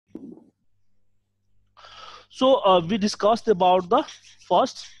So we discussed about the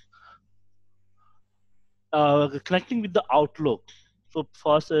first connecting with the Outlook. So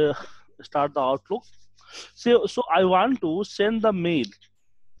first start the Outlook. So I want to send the mail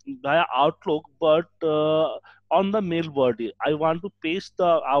via Outlook, but on the mail body I want to paste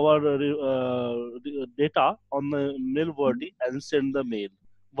the our data on the mail body and send the mail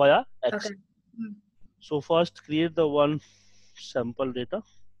via X. Okay. So first create the one sample data.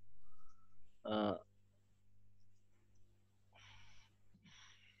 Uh,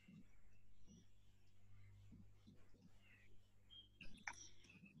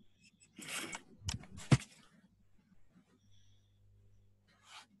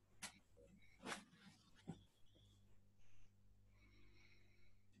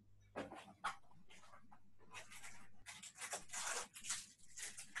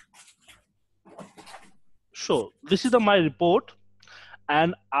 so this is my report,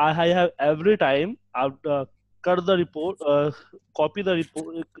 and I have every time I've cut the report, copy the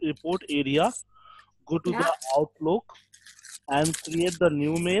report area, go to Yeah. the Outlook and create the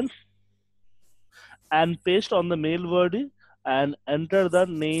new mail and paste on the mail body and enter the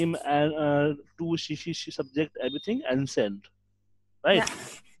name and to CC subject everything and send. Right. Yeah.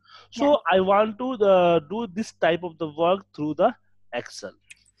 So I want to do this type of the work through the Excel.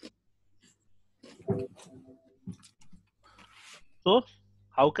 So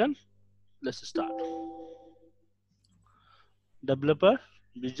how can? Let's start. Developer,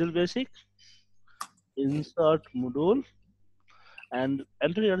 Visual Basic, insert module, and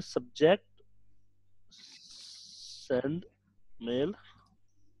enter your subject, send mail,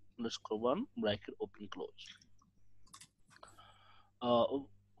 underscore one, bracket open close.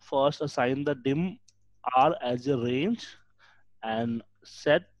 First assign the dim R as a range and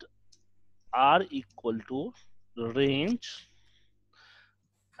set R equal to range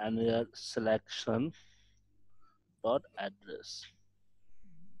and your selection dot address.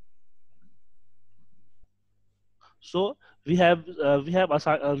 So we have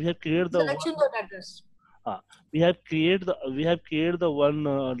created the Selection dot address. we have created the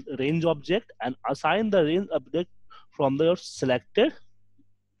one range object and assign the range object from the selected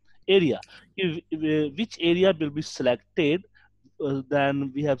area. Which area will be selected,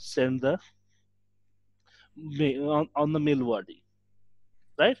 then we have sent the on the mail body,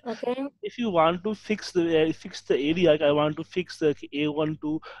 right? Okay. If you want to fix the area, like I want to fix the A1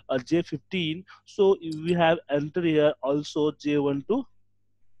 to J15, so we have enter here also J1 to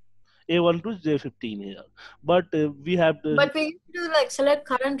A1 to J15 here, but we have the But we need to like select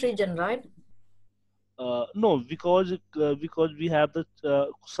current region, right? no, because we have the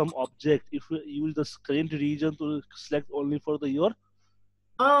some object. If we use the current region to select only for the your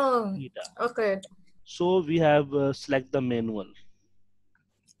Oh, data, okay. so we have select the manual.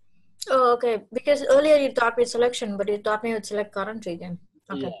 Oh, okay. Because earlier you taught me selection, but you taught me to select current region.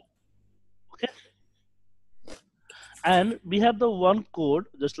 Okay. Yeah. Okay. And we have the one code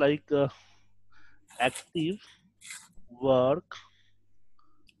just like active work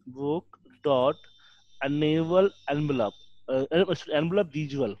book dot enable envelope envelope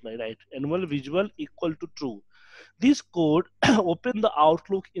visual, right? Envelope visual equal to true. This code open the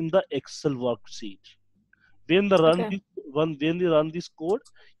Outlook in the Excel worksheet. When the run Okay. this when you run this code,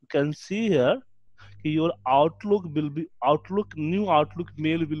 you can see here your Outlook will be new Outlook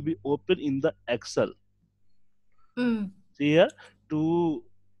mail will be open in the Excel. See here to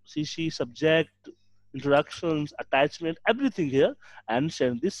CC subject, introductions, attachment, everything here, and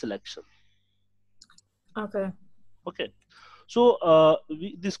send this selection. Okay. Okay. So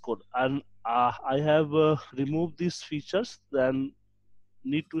this code, and I have removed these features. Then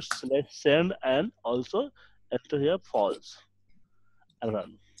need to select send and also enter here false and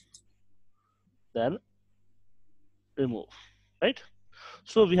run. Then remove. Right.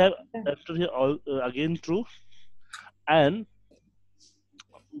 So we have enter here all again true and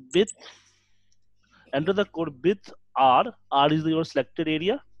with enter the code with R is your selected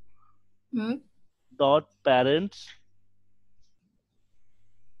area dot parents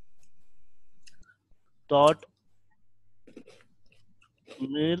dot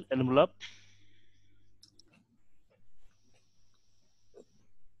mail envelope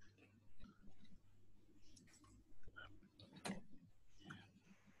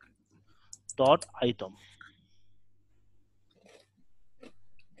dot item.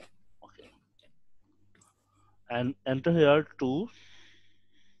 Okay, and enter here to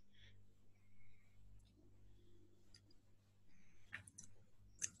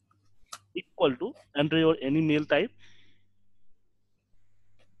equal to enter your any mail type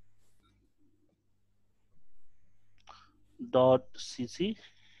dot cc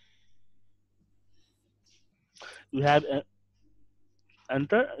You have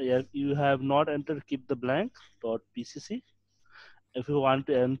enter. You have not entered, keep the blank dot pcc. If you want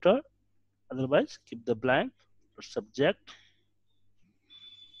to enter, otherwise keep the blank. Subject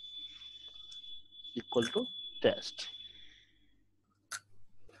equal to test.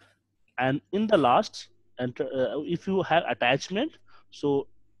 And in the last, enter if you have attachment, so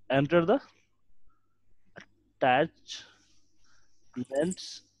enter the attachments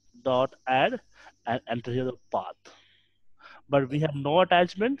dot add and enter here the path. But we have no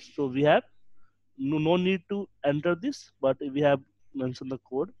attachment, so we have no need to enter this, but we have mentioned the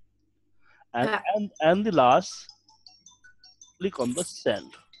code. And Yeah. and the last, click on the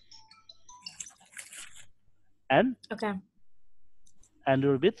send and Okay.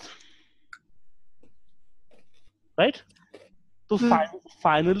 your width, right? So Hmm.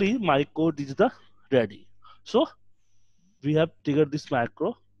 finally my code is the ready. So we have triggered this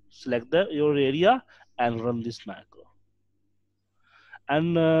macro, select your area and run this macro.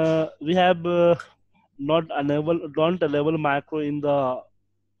 And we have not enable don't enable macro in the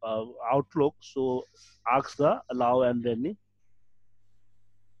outlook, so ask the allow and any,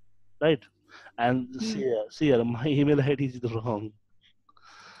 right? And Hmm. see here my email ID is wrong.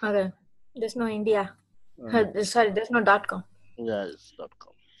 Okay. There's no India. uh, Sorry, there's no .com. yes,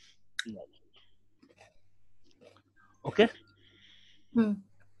 .com. Yeah. Okay, Hmm.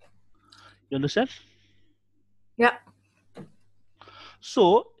 you understand? Yeah.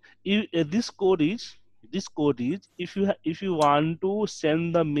 So this code is if you want to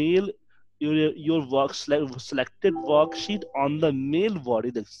send the mail, your selected worksheet on the mail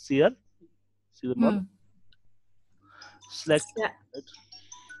body, the share, see the one, Hmm. select Yeah. it.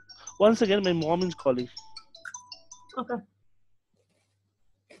 Once again my mom is calling. Okay.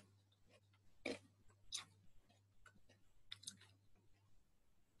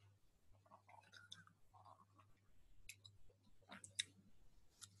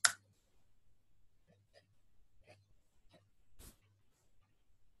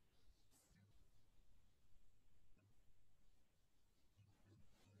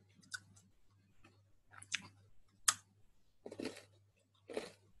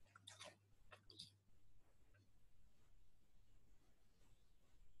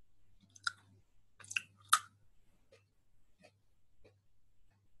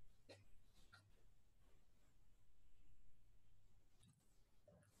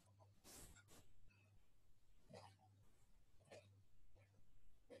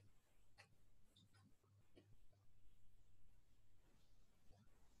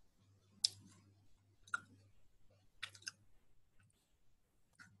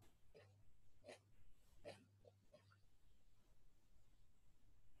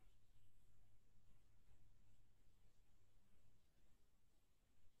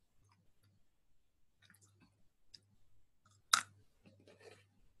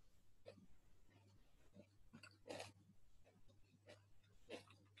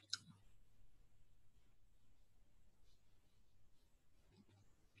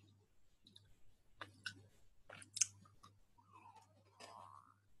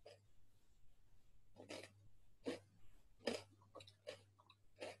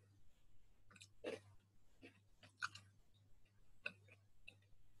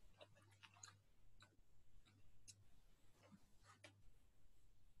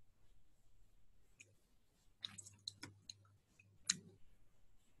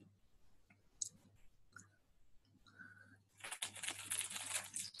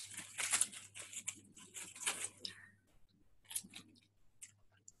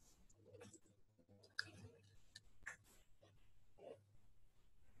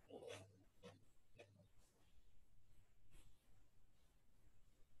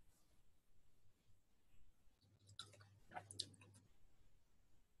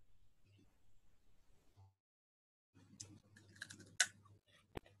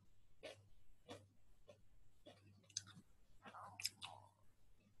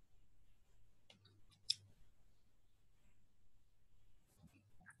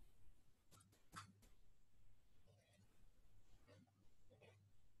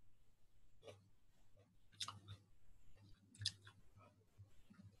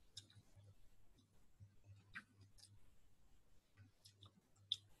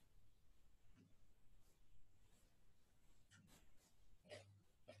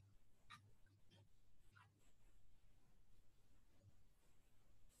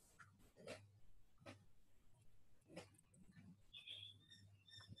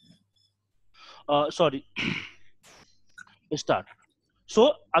 Sorry, start.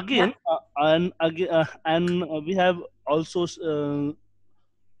 So Yeah. again we have also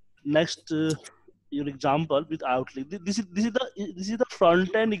next your example with Outlook. This is the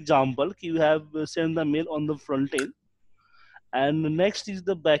front end example. You have sent the mail on the front end, and next is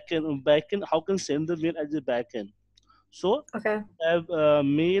the back end. Back end, how can send the mail as a back end? So Okay. we have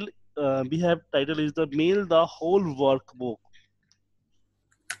mail. We have title is the mail the whole workbook.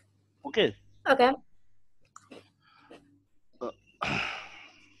 Okay. Okay. Uh,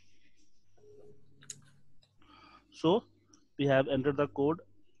 so we have entered the code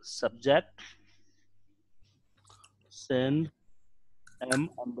subject send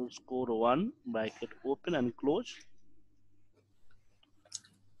m_1 bracket open and close,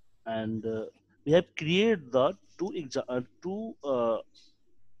 and we have created the two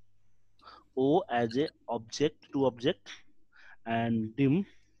O as a object, two object, and dim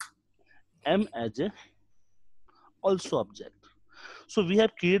m as a also object. So we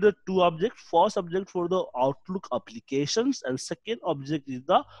have created two objects. First object for the Outlook applications, and second object is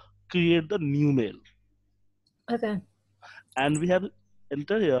the create the new mail. Okay. And we have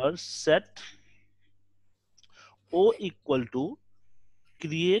enter here set O equal to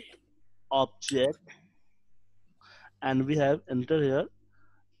create object, and we have enter here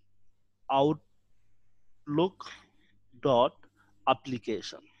Outlook dot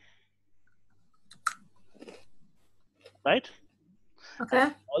application, right? And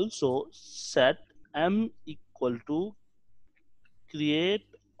Okay. also set m equal to create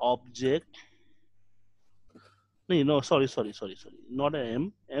object. No, sorry. Not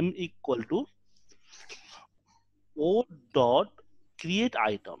m equal to o dot create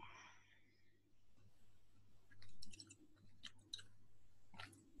item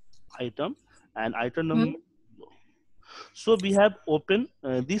and item Hmm. number. So we have opened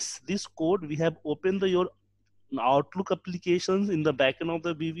this code. We have opened your Outlook applications in the backend of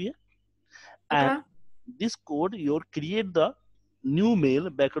the VBA, and Okay. this code you create the new mail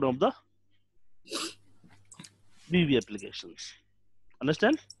backend of the VBA applications.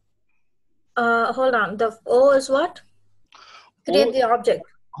 Understand? Hold on. The O is what? O Create the object.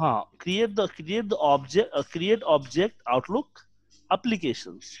 create object Outlook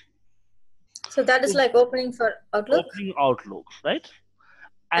applications. So that is So like opening for Outlook. opening Outlook, right?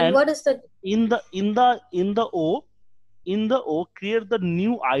 And And what is the? in the O create the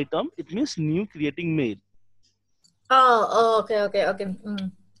new item. It means new creating mail. Oh, okay. Okay,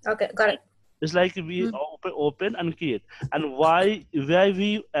 got Right? it. It's like we Mm. open and create. And why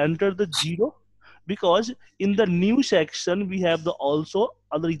we enter the 0? Because in the new section we have the also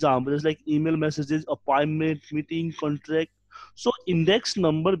other examples like email messages, appointment, meeting, contract. So index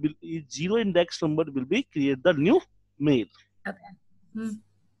number will be 0. Index number will be create the new mail, Okay. Mm.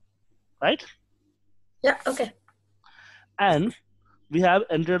 right? Yeah. Okay. And we have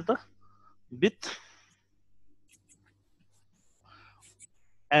entered the with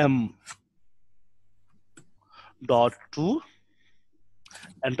m dot to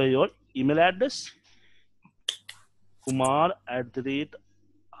enter your email address Kumar at the rate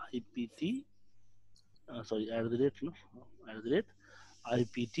ipt sorry at the rate no at the rate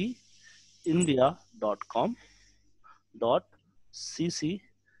iptindia.com dot cc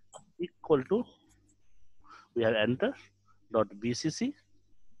equal to we have enter dot bcc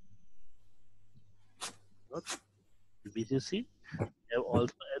dot bcc we have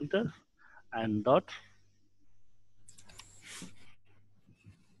also enter and dot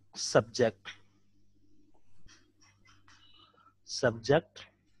subject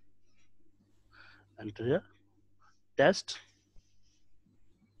enter here test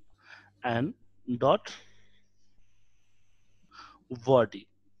and dot wordy.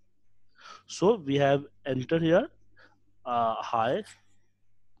 So we have enter here hi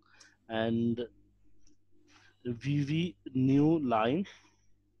and vv new line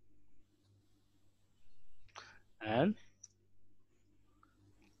and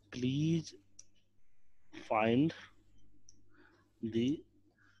please find the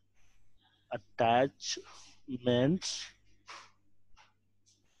attachments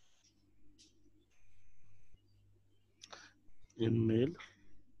in mail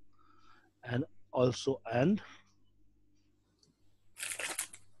and also and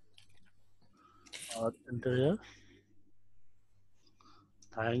enter here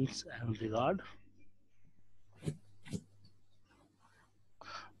thanks and regards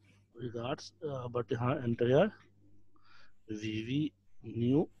but enter here vv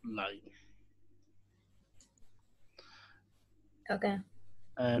new line Okay.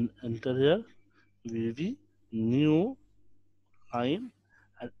 and enter here vv new line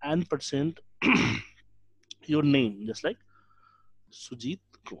and percent your name just like Sujeet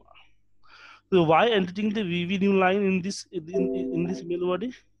Kumar. So why entering the vv new line in this mail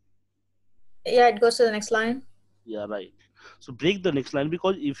body? Yeah, it goes to the next line. Yeah, right. So break the next line,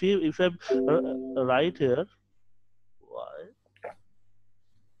 because if you have right here, why?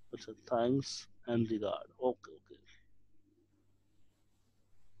 It's a thanks and regard. Okay, okay.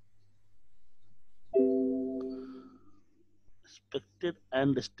 Expected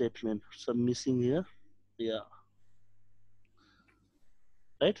and statement. Some missing here. Yeah,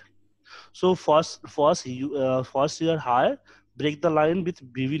 right. So first here high, break the line with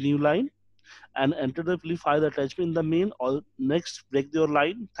BV new line, and enter the file attachment in the main. Or next break your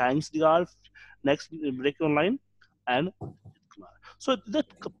line. Thanks regard. Next break your line, and so the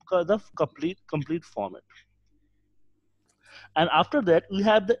complete format. And after that we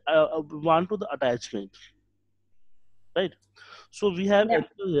have the one to the attachment, right? So we have Yeah.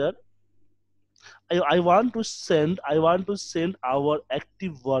 enter here. I want to send our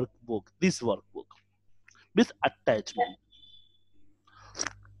active workbook, this workbook, with attachment.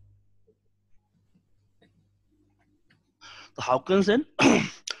 So how can send?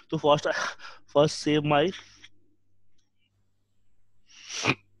 So first save my,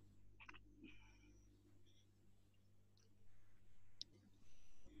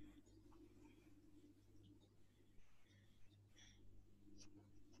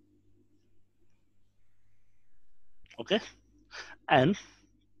 okay, and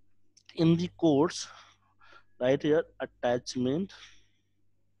in the course right here, attachments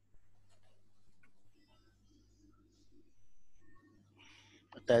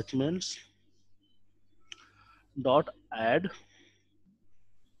dot add,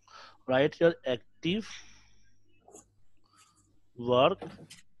 right here, active workbook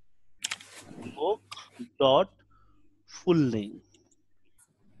dot full name.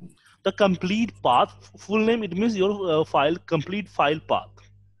 The complete path, full name, it means your file complete file path.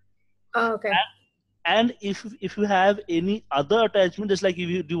 Oh, okay. And if you have any other attachment, just like if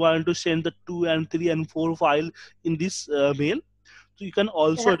you do want to send the 2 and 3 and 4 file in this mail, so you can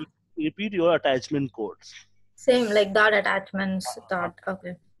also Yeah. repeat your attachment codes. Same like dot attachments dot.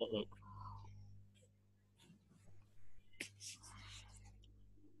 Okay.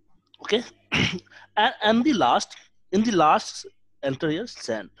 Okay. And the last, in the last, enter here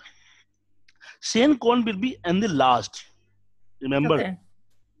send code will be in the last, remember. Okay.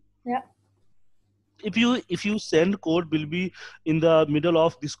 Yeah. If you send code will be in the middle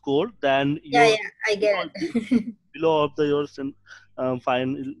of this code, then Yeah, your yeah, I get it. below of the your file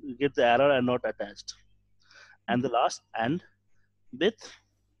you get the error and not attached. And the last, and with,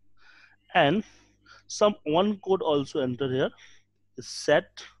 and some one code also enter here, is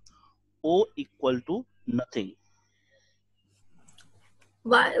set o equal to nothing.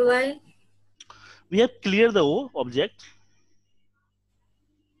 Why? We have cleared the o object,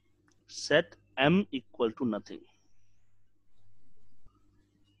 set m equal to nothing,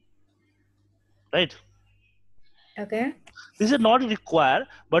 right? Okay. This is not required,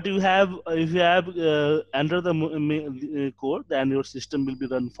 but you have, if you have enter the code, then your system will be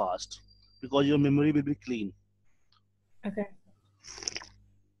run fast because your memory will be clean, Okay.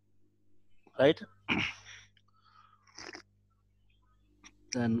 right?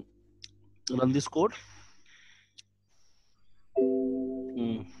 Then run this code.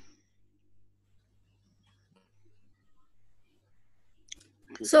 Mm.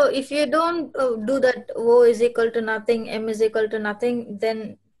 Okay. So if you don't do that, O is equal to nothing, M is equal to nothing,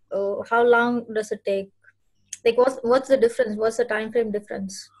 then how long does it take? Like, what's the difference? What's the time frame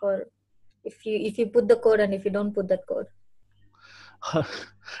difference for if you put the code and if you don't put that code?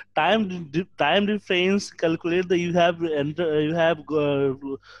 Time difference calculate that you have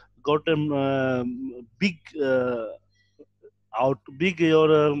got a big out big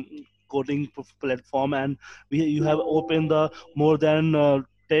your coding platform, and you have opened the more than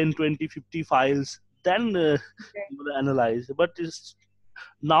 10, 20, 50 files, then Okay. you will analyze. But it's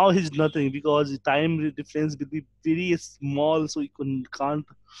now is nothing because the time difference will be very small, so you can't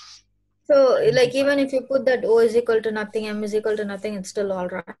So like identify. even if you put that O is equal to nothing, M is equal to nothing, it's still all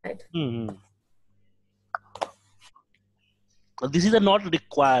right. Hmm. This is a not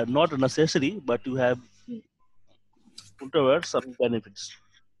required, not necessary, but you have whatever some benefits.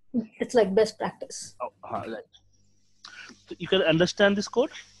 It's like best practice. Oh, right. So you can understand this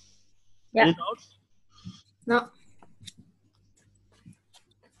code. Yeah. Any doubts? No.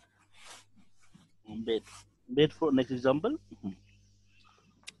 Wait for next example.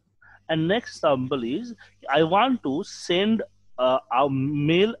 And next example is, I want to send a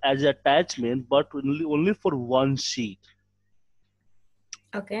mail as attachment, but only for one sheet.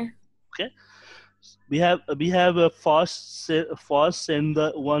 Okay. Okay. We have first send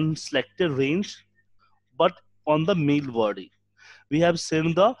the one selected range, but on the mail body we have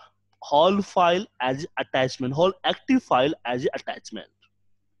sent the whole file as attachment, whole active file as attachment.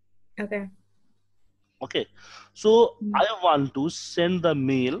 Okay. Okay, so Mm. I want to send the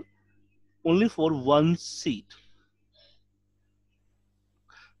mail only for one seat,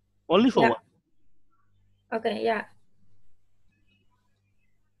 only for Yeah. one. Okay. Yeah.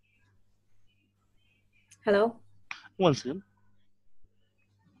 Hello. One second.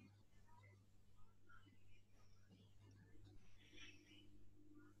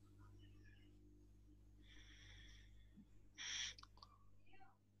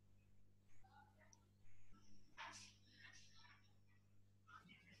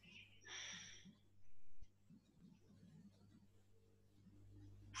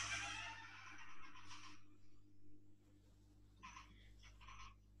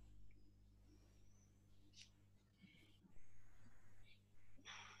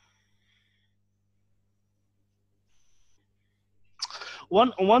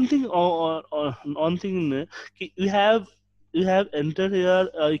 One thing, one thing, you have entered here,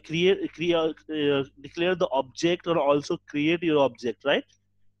 declare the object or also create your object, right?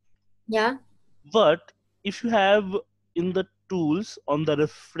 Yeah. But if you have in the tools on the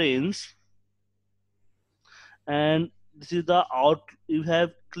reference, and this is the out, you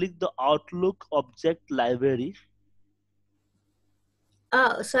have clicked the Outlook object library.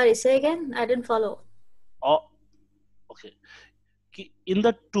 Oh, sorry. Say again. I didn't follow. Or okay, in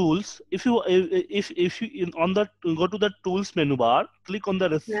the tools, if you on the go to the tools menu bar, click on the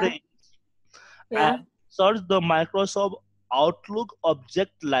Yeah. reference and Yeah. search the Microsoft Outlook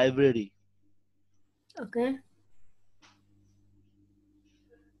object library. Okay.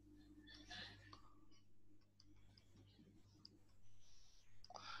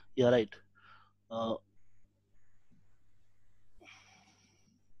 Yeah, right. Uh,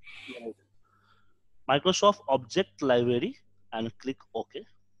 yeah, right. Microsoft object library and click OK.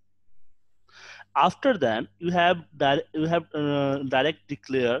 After that, you have direct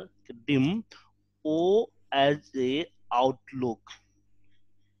declare dim o as a Outlook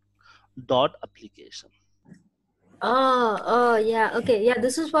dot application. Oh, yeah. Okay. Yeah.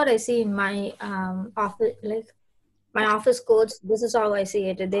 This is what I see in my office, like my Okay, office codes. This is how I see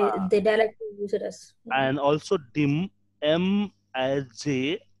it. They directly use it as. Yeah. and also dim m as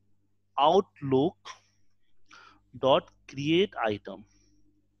a Outlook dot create item.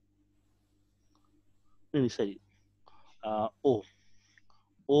 No, sorry,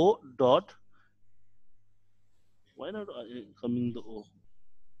 o dot, why not coming the o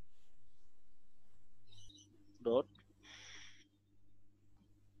dot,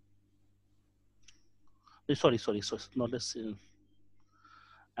 sorry, so it's not a sin.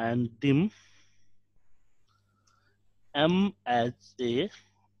 And dim m as a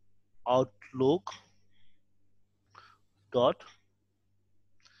Outlook dot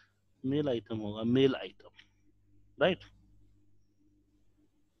mail item होगा, mail item, right?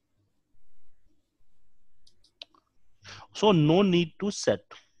 So no need to set.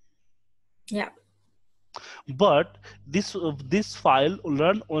 Yeah. But this file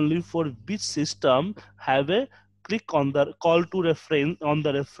learn only for which system have a click on the call to reference on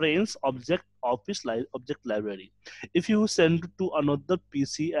the reference object object library. If you send to another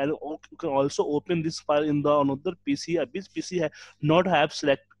PC and you can also open this file in the another PC, which PC not have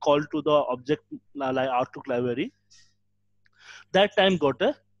select call to the object like Outlook library, that time got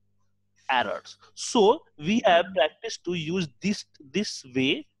a errors. So we have practiced to use this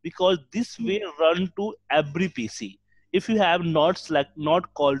way, because this Mm. way run to every PC if you have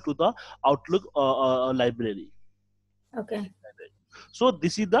not called to the Outlook library. Okay. So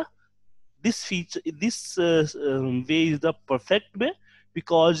this is the this feature, this way is the perfect way,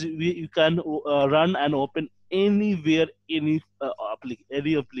 because you can run and open anywhere any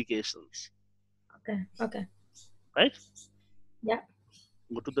applications, Okay. Okay. right? Yeah.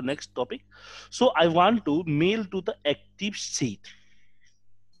 Go to the next topic. So I want to mail to the active sheet,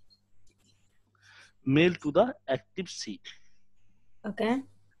 mail to the active sheet, Okay.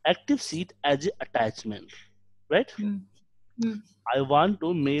 active sheet as a attachment, right? Mm. Mm. I want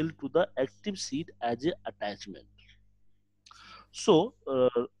to mail to the active sheet as a attachment. So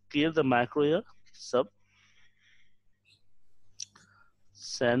clear the macro here, sub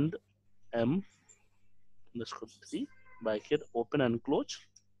send m underscore 3 bracket open and close.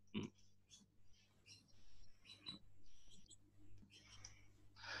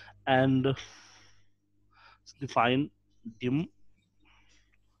 And define dim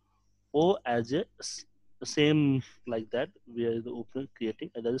o as a same like that, where the open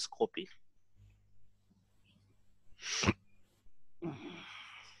creating, and that is copy.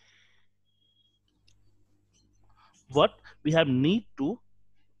 What we have need to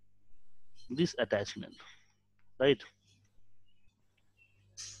this attachment, right?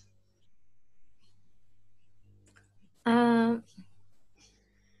 Um.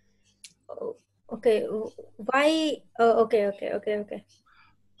 Okay. Why? Oh, okay. Okay. Okay. Okay.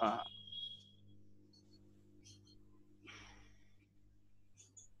 Uh,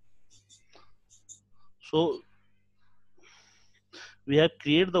 so we have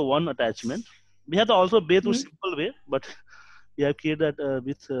created the one attachment. We have to also be through simple way, but we have created that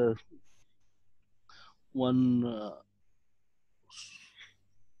with one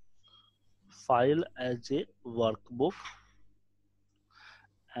file as a workbook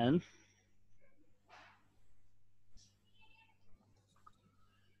and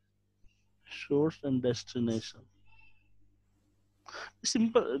source and destination.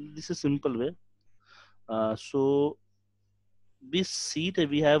 Simple. This is simple way. So this sheet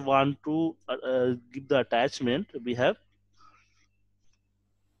we have want to give the attachment. We have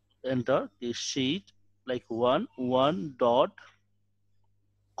enter a sheet like one dot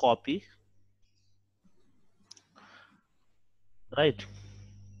copy, right?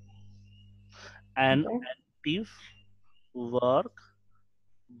 And Okay. active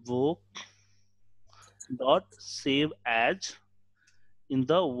workbook dot save as in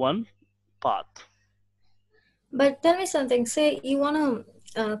the one path. But tell me something. Say you want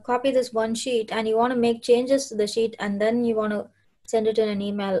to copy this one sheet and you want to make changes to the sheet and then you want to send it in an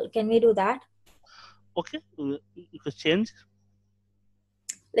email. Can we do that? Okay, you can change.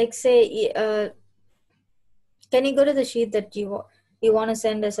 Like say, can you go to the sheet that you want to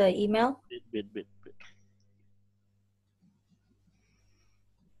send as an email? Wait.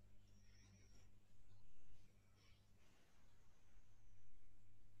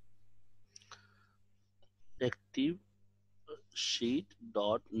 Active sheet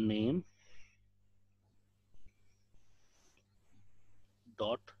dot name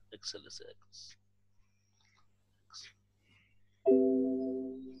dot xlsx.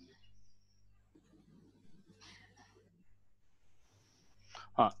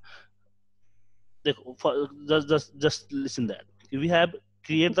 हाँ देखो just listen that we have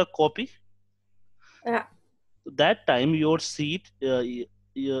create the copy. Yeah. That time your sheet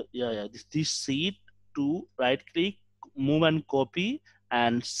this sheet to right click, move and copy,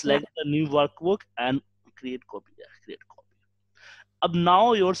 and Yeah. select the new workbook and create copy. Create copy.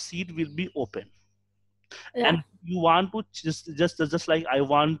 Now your sheet will be open, Yeah. and you want to just like I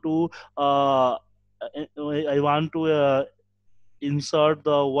want to uh, insert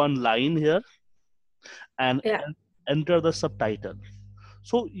the one line here and Yeah. enter the subtitle.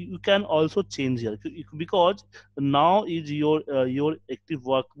 So you can also change here because now is your active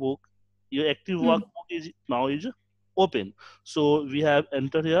workbook. Your active Hmm. workbook is now is open. So we have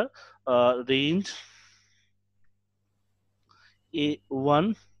entered here range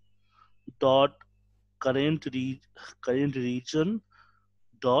a1 dot current region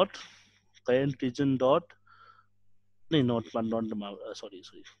dot current region dot no not the sorry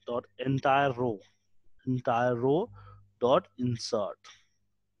dot entire row dot insert,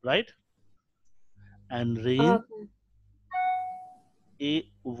 right? And range Okay.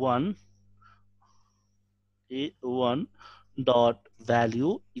 a1 a1 dot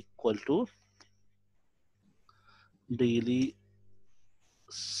value equal to daily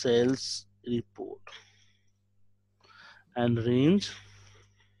sales report, and range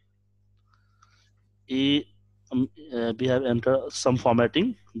a we have entered some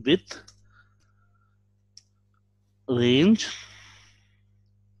formatting with range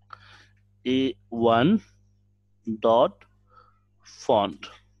a1 dot font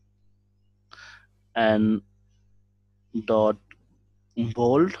and dot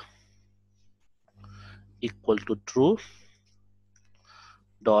bold equal to true,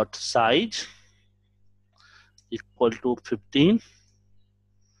 dot size equal to 15,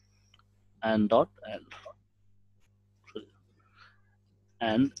 and dot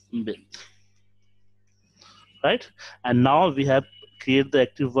and width, right? And now we have create the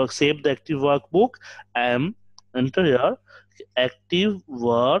active work, save the active workbook, and enter here active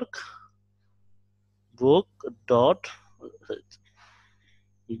work book dot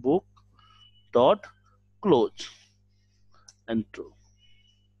book dot close and true,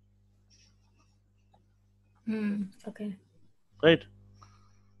 Okay. right?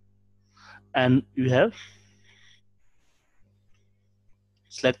 And you have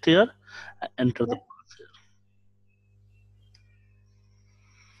select here, enter the Yeah. path here,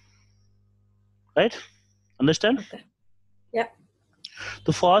 right? Understand? Okay. Yeah.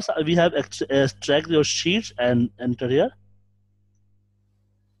 The first we have extract your sheets and enter here.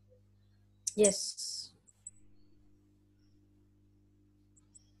 Yes.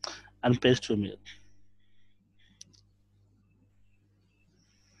 and paste your mail.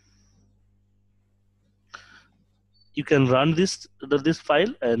 You can run this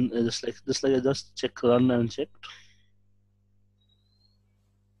file and just like I just check run and checked.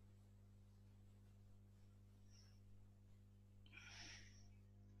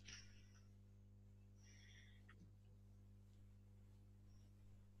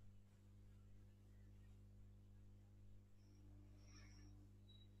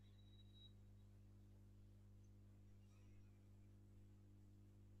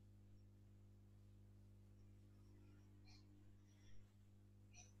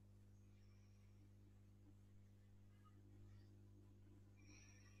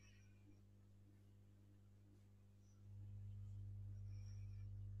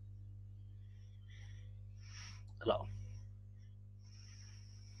 Allow.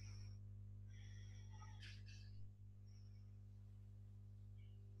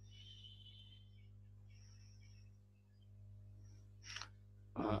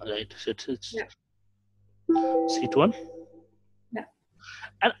 Right, so it's Yeah. sheet 1. Yeah.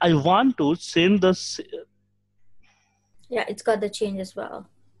 And I want to send the Yeah, it's got the change as well.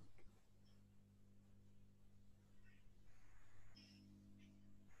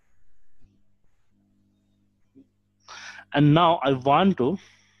 and now I want to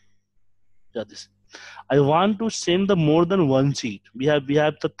this. I want to send the more than one sheet. We have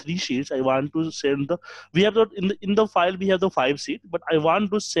the 3 sheets. I want to send the we have the in the file we have the 5 sheet, but I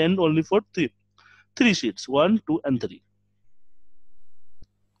want to send only for 3 sheets, 1, 2, and 3.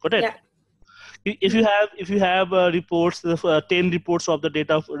 Got it? Yeah. If you have reports, 10 reports of the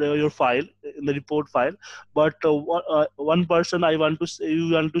data of your file in the report file, but one person I want to say,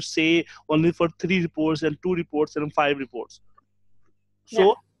 you want to say only for 3 reports and 2 reports and 5 reports.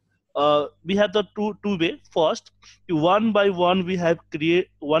 So Yeah. we have the two way. First, one by one we have create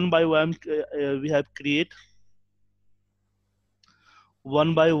one by one we have create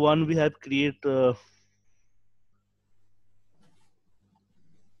one by one we have create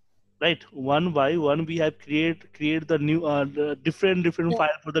right, one by one we have create the new the different Yeah.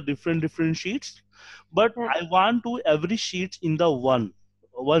 file for the different sheets, but Yeah. I want to every sheet in the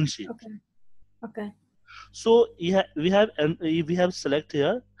one sheet. Okay. Okay. So we have select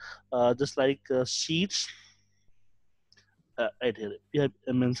here just like sheets right here we have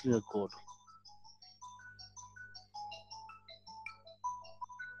mentioned a code.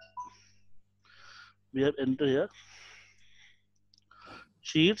 We have enter here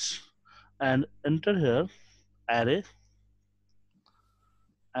sheets and enter here array,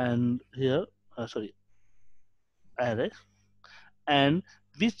 and here sorry array, and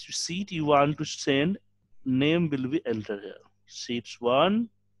which sheet you want to send, name will be entered here. Sheets 1,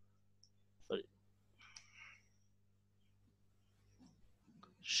 sorry,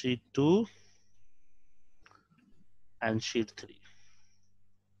 sheet 2, and sheet 3,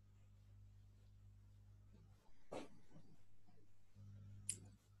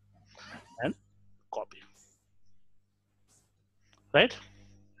 and copy. Right?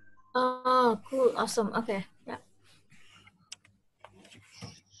 Oh, cool. Awesome. Okay. Yeah.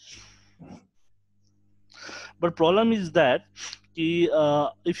 But problem is that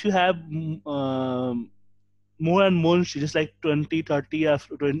if you have more and more sheets like 20, 30,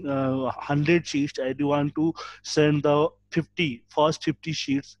 100 sheets, I do want to send the first 50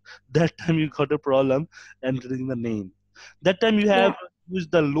 sheets. That time you got a problem entering the name. That time you have Yeah.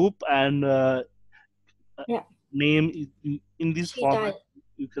 used the loop and Yeah. name in this Sheet I. format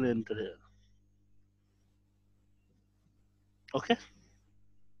you can enter here. Okay.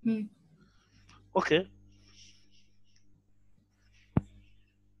 Hmm. Okay.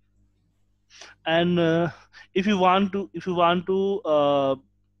 And if you want to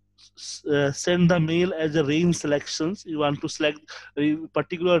send the mail as a range selections, you want to select a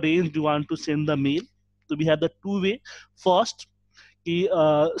particular range you want to send the mail. So we have the two way. First,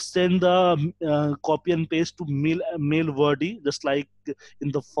 send the copy and paste to mail wordy, just like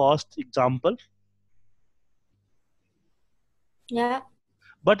in the first example. Yeah.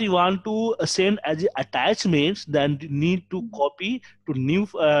 But you want to send as attachments, then you need to copy to new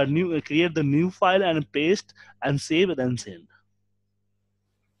create the new file and paste and save and then send.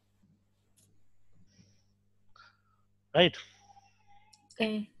 Right?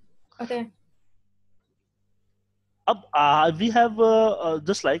 Okay. Okay. We have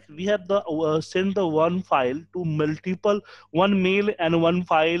just like we have the send the one file to multiple, one mail and one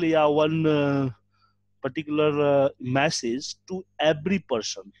file, yeah, one particular message to every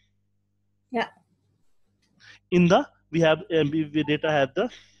person. Yeah. In the we data have the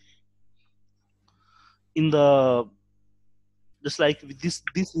in the just like with this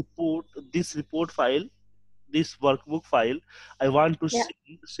report file, this workbook file, I want to Yeah.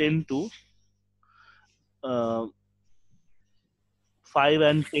 send to uh, 5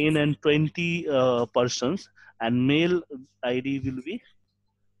 and 10 and 20 persons, and mail ID will be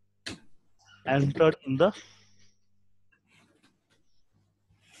entered in the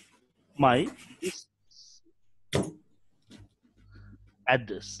my this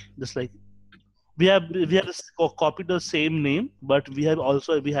address. Just like we have copied the same name, but we have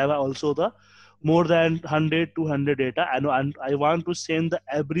also the more than 100 200 data, and I want to send the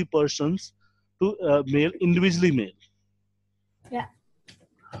every persons to mail individually mail. Yeah.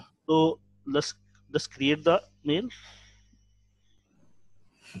 So let's just create the mail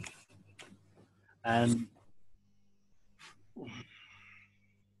and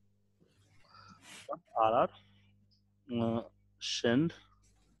rr send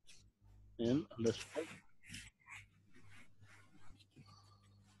in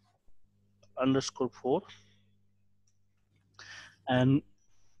underscore 4 and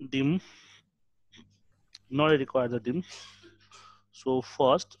dim, not require the dim. So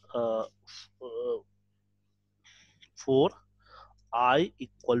first 4 I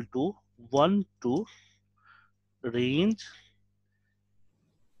equal to 1 to range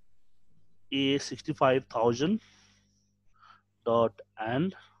a 65,000 dot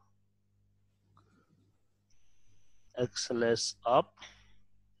and xls up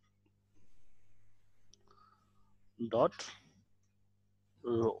dot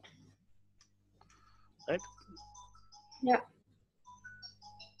row, right? Yeah.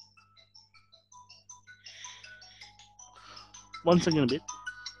 Once again a bit,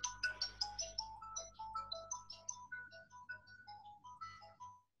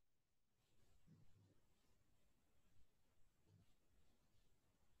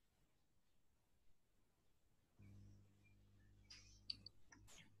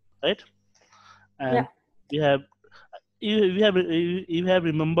 right? Yeah. And we have you have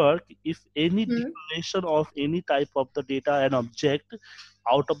remembered, if any Hmm. declaration of any type of the data and object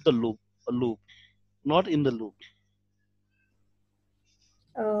out of the loop, a loop, not in the loop.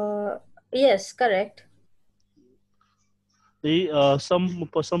 Uh, yes, correct. They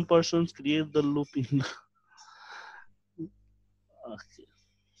some persons create the loop in okay.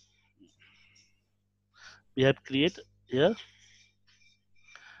 We have create here,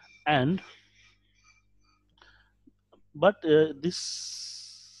 and but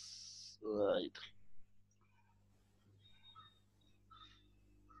this right,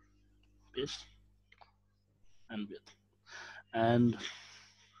 paste and with and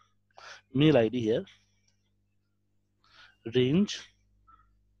mail ID here, range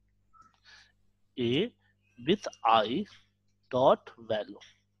a with I dot value,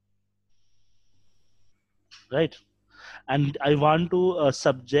 right? And I want to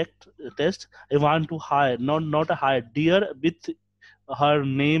subject test, I want to hire, not a hire, dear with her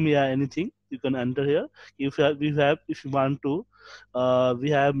name, yeah, anything you can enter here. If you want to we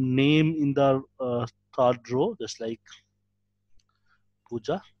have name in the third row, just like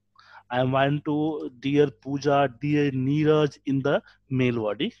Pooja. I want to dear Pooja, dear Neeraj in the mail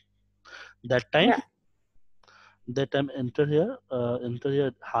body. that time Yeah. enter here,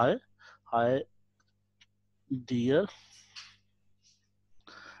 hi dear,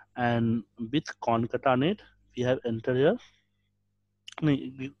 and with concatenate we have enter here. No,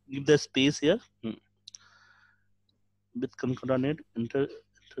 give the space here. With concatenate enter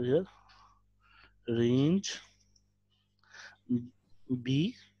here, range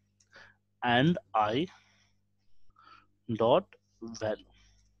b and I dot value,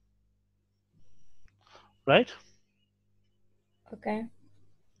 right? Okay.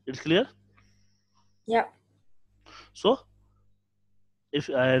 It's clear. Yeah. So if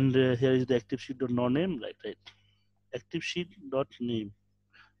and here is the active sheet dot no name, right. Active sheet dot name,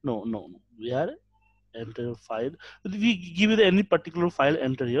 no, we are enter file, we give you any particular file,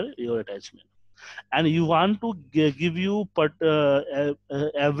 enter here your attachment, and you want to give you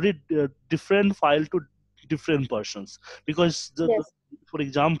every different file to different persons, because Yes. for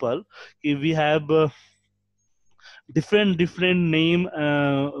example, if we have different name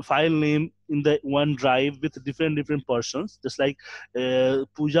file name in the one drive with different persons, just like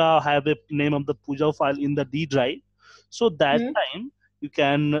Puja have a name of the Puja file in the D drive. So that Hmm. time you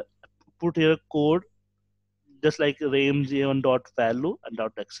can put here code, just like range on dot value and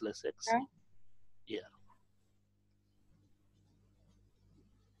dot xlsx, Yeah. yeah,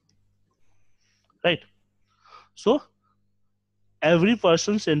 right. So every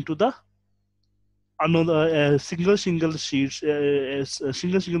person sent to the another single sheets,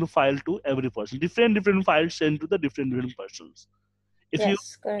 single file to every person. Different files sent to the different persons. If you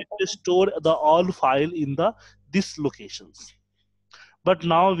Yes, correct. store the all file in the this locations, but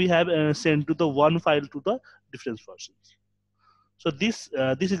now we have sent to the one file to the different persons. So this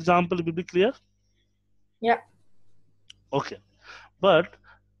example will be clear. Yeah. Okay, but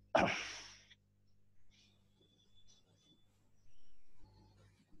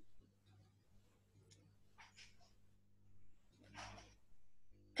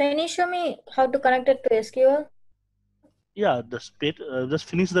Can you show me how to connect it to SQL? yeah, just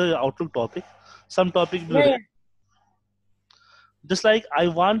finish the Outlook topic. Some topic will Yeah, yeah. read. Just like I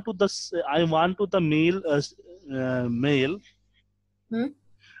want to the mail Hmm?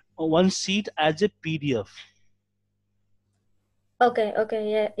 one sheet as a PDF. Okay,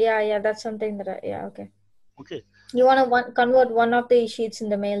 okay, yeah, yeah, yeah. That's something that yeah, okay. Okay. You want to convert one of the sheets in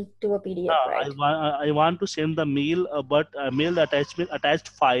the mail to a PDF, I right? want I want to send the mail, but mail attached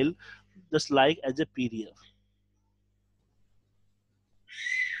file just like as a PDF,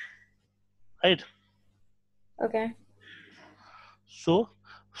 right? Okay. So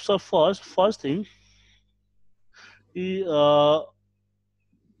first thing, uh,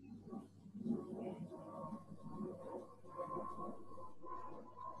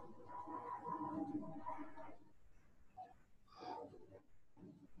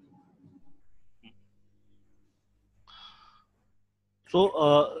 so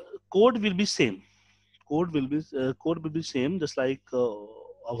code will be same. Code will be same, just like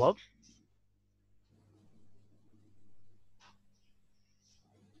above.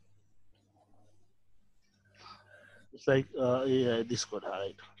 It's like yeah, this code,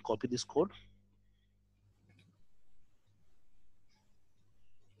 right? Copy this code.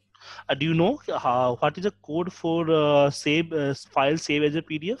 Do you know what is the code for save file save as a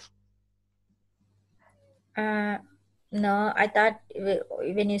PDF? Uh, no, I thought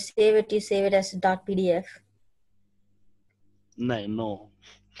when you save it, you save it as .pdf. No, no.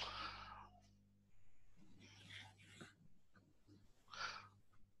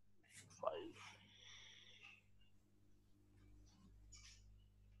 File.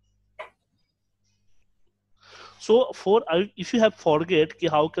 So for if you have forget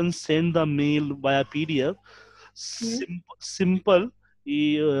how can send the mail via PDF, Hmm? simple.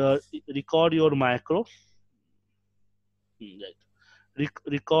 Record your macro. Right.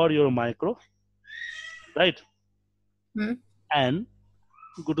 Record your macro, right? Hmm? And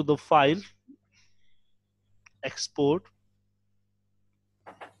go to the file, export.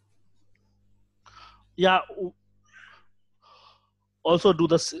 Yeah. Also do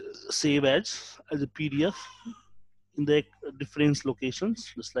the save as a PDF in the different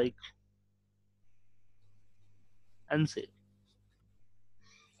locations, just like and save.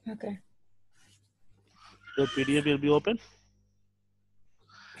 Okay. Your PDF will be open,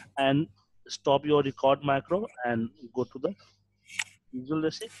 and stop your record macro and go to the Visual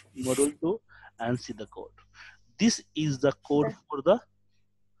Basic Module 2 and see the code. This is the code Okay. for the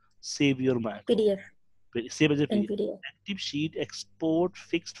save your macro. PDF Save as a in PDF. PDF. Active sheet, export,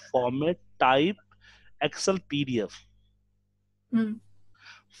 fixed format, type, Excel PDF. Hmm.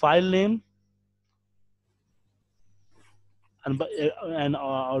 File name and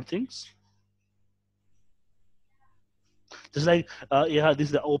our things. Just like yeah, this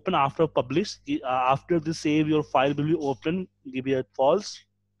is the open after publish. After the save, your file will be open. Give it false.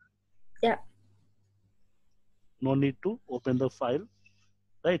 Yeah. No need to open the file,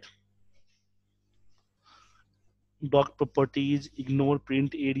 right? Doc properties, ignore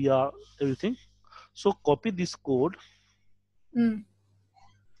print area, everything. So copy this code Hmm.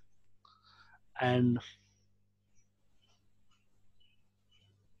 and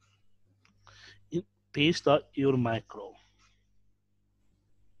paste your macro.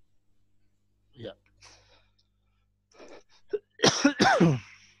 Yeah,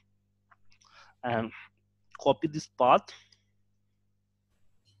 and copy this path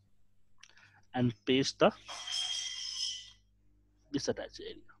and paste this attached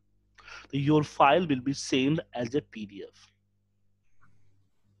area. Your file will be saved as a PDF.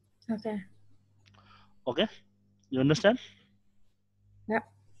 Okay. Okay, you understand? Yeah.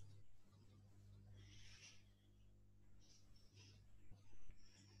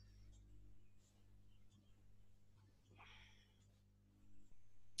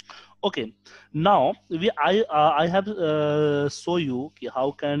 Okay, now I have show you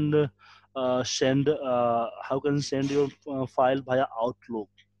how can send your file via Outlook.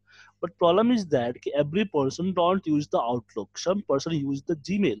 But problem is that every person don't use the Outlook. Some person use the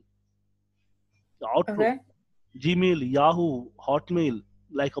Gmail, the Outlook, Okay. Gmail, Yahoo, Hotmail,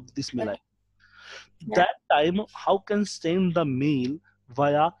 like of this mail. Yeah. That time, how can send the mail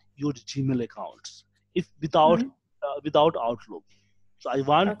via your Gmail accounts if Mm-hmm. without Outlook? So I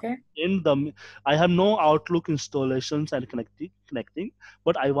want Okay. in the I have no Outlook installations and connecting,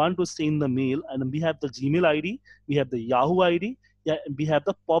 but I want to send the mail, and we have the Gmail ID, we have the Yahoo ID, yeah, we have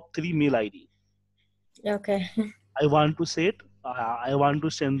the Pop3 mail ID. Okay. I want to say it. I want to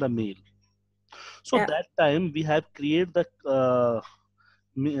send the mail. So Yeah. that time we have created the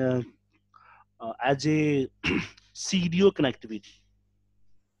me- uh, as a CDO connectivity.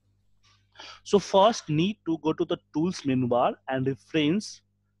 So first need to go to the tools menu bar and reference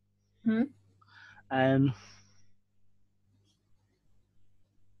Mm-hmm. and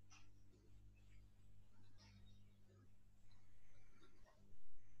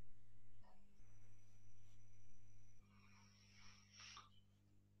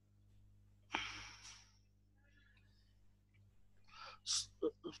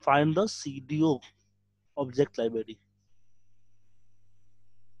find the CDO object library.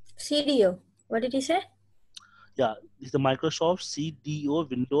 CDO. What did you say? Yeah, this is the Microsoft CDO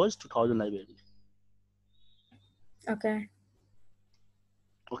Windows 2000 library. Okay.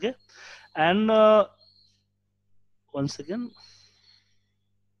 Okay, and once again,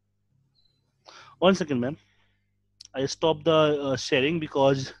 ma'am. I stopped the sharing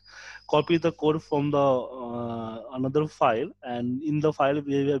because copy the code from the another file, and in the file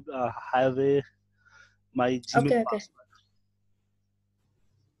we have a my Gmail Okay. Okay. password.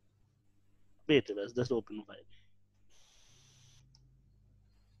 Wait, let's just open the file.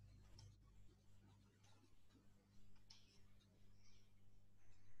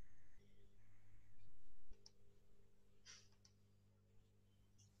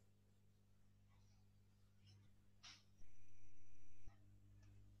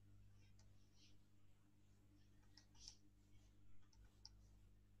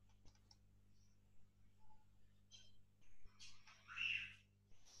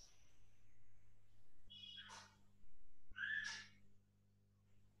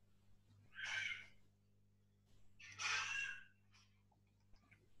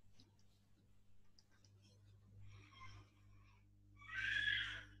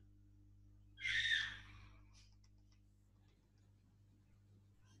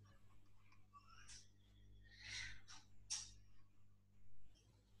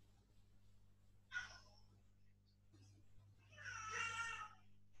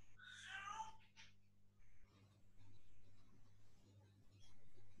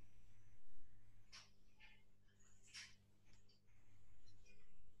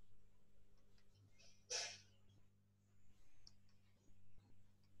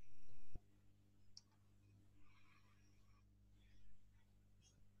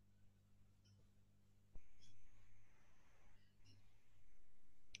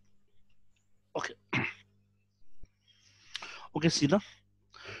 Okay, okay, Sina.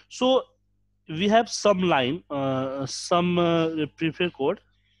 So we have some line, some prepare code.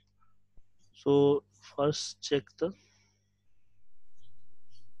 So first check the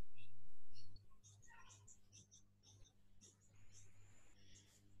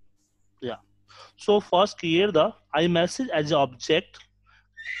yeah. So first create the iMessage as an object,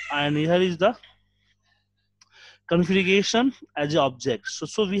 and here is the configuration as an object.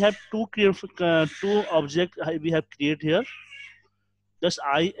 So we have two object we have created here. Just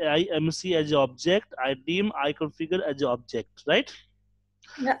IMC as an object, IDEM, iConfigure as an object, right?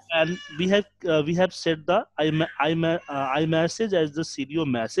 Yeah. And we have set the iMessage as the CDO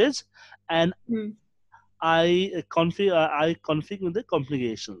message, and Mm. I config with the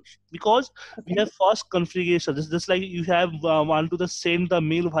configurations because we Okay. have first configuration. This just like you have want to the send the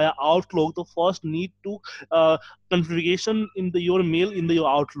mail via Outlook. The first need to configuration in the your mail in the your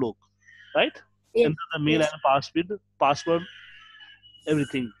Outlook, right? Yes. Enter the mail Yes. and password,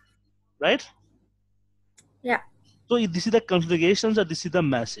 everything, right? Yeah. So this is the configurations and this is the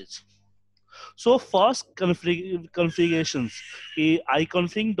message. So first configurations,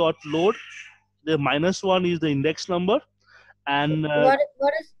 iconfig dot load. The -1 is the index number, and What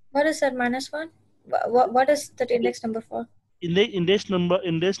is that -1? What is that index number for? index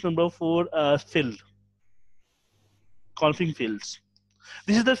number for field config fields.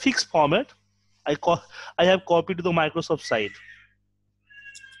 This is the fixed format. I co- I have copied to the Microsoft site.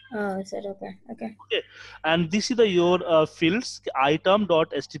 Oh, is it okay? Okay. Okay, and this is the your fields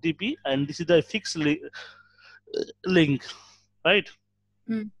item.http, and this is the fixed link, right?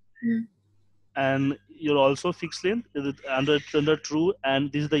 Mm. Mm. And you're also fixed link under true,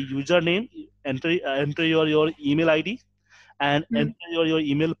 and this is the username. Enter your email ID and Mm. enter your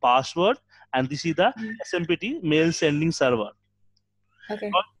email password, and this is the Mm. SMPT mail sending server.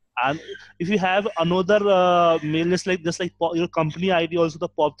 Okay. And if you have another mail, just like your company ID, also the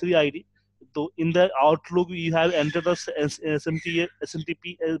POP3 ID. So in the Outlook, you have entered the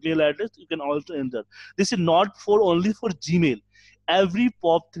SMTP mail address. You can also enter. This is not for only for Gmail. Every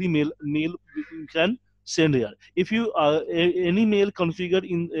POP3 mail you can send here. If you any mail configured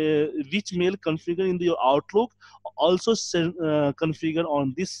in which mail configured in your Outlook, also send, configure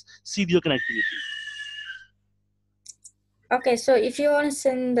on this CDO connectivity. Okay, so if you want to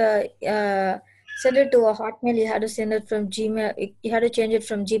send it to a Hotmail, you had to send it from Gmail. You had to change it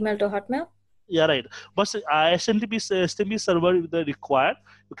from Gmail to Hotmail. Yeah, right. But SMTP server is the required.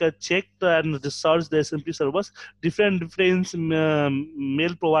 You can check and research the SMTP servers. Different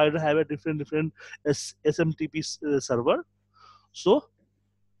mail provider have a different SMTP server. So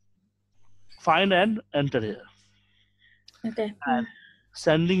find and enter here. Okay. And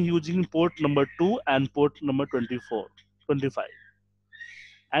sending using port number 2 and port number 24, 25,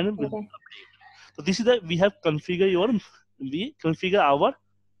 and will Okay. update. So this is the we configure our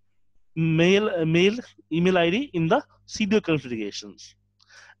mail email ID in the CDO configurations.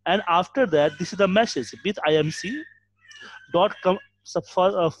 And after that, this is the message with imc dot com. So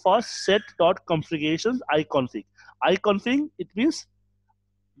first set dot configurations iconfig, it means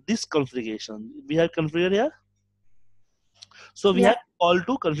this configuration we have configured here. So we Yeah. have all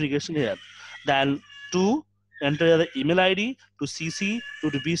two configuration here. Then to enter the email ID, to cc to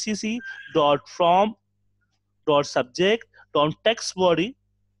the bcc dot from dot subject dot text body,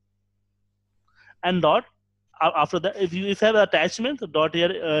 and dot after that, if you have attachment dot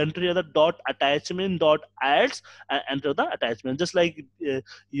here, enter here the dot attachment dot adds and enter the attachment, just like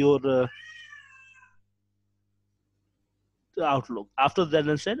your Outlook. After that,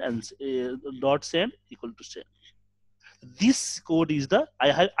 then send and dot send equal to send. This code is the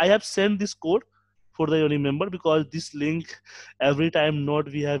I have sent this code for the remember, because this link every time not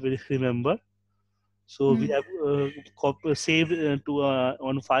we have remember. So we have save to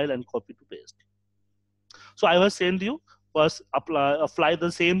on file and copy to paste. So I will send you first apply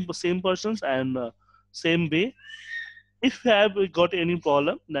the same persons and same way. If you have got any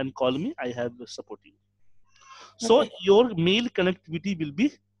problem, then call me. I have support you. So Okay. your mail connectivity will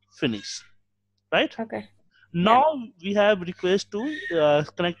be finished, right? Okay. Yeah. Now we have request to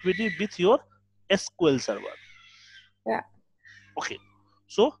connectivity with your SQL server. Yeah. Okay.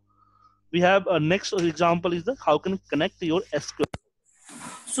 So we have a next example is the how can connect your SQL.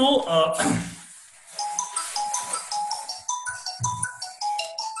 So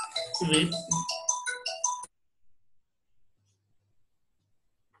wait.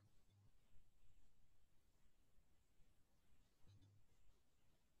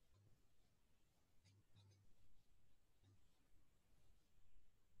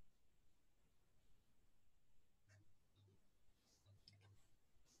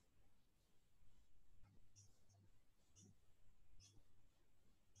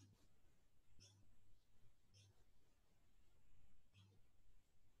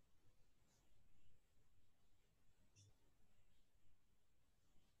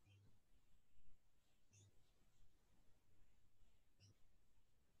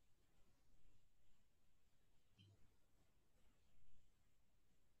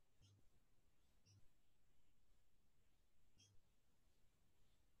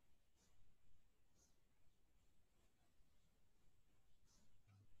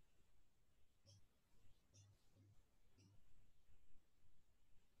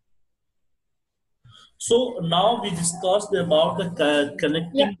 So now we discussed about the Yeah.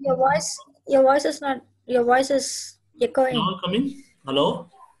 connecting. Your voice is not. Your voice is echoing. Now coming. Hello.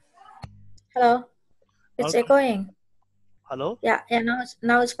 Hello. Now It's echoing. hello. Yeah. Yeah.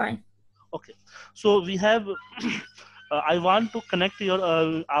 Now it's fine. Okay. So we have. I want to connect your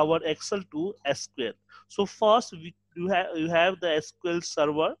our Excel to SQL. So first we you have the SQL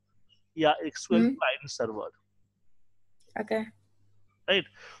server. Yeah, SQL Hmm. client server. Okay. Right.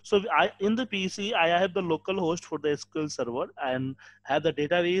 So I in the PC I have the local host for the SQL server and have the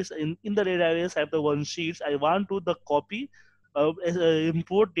database. In the database I have the one sheets. I want to the copy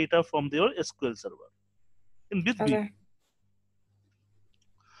import data from their SQL server in with VBA. Okay.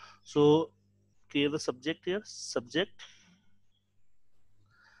 So create the subject here, subject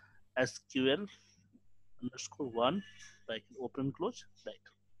SQL underscore one, like open close, right.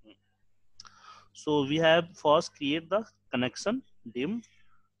 So we have first create the connection dim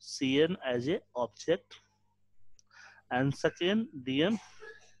cn as a object, and second dm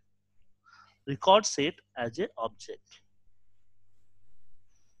record set as a object,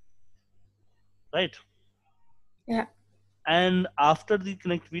 right. Yeah. And after the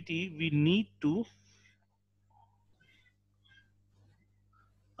connectivity we need to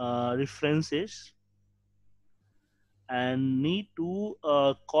references and need to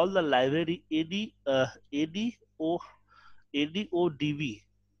call the library ADODV.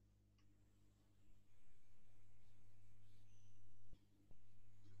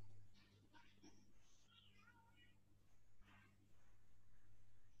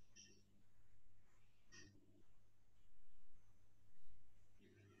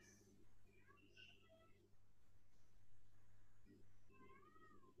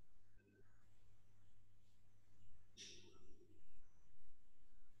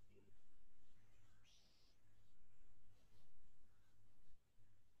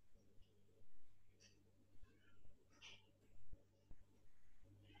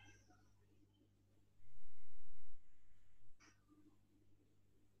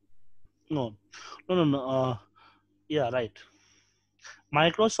 No, no, no, no. Yeah, right.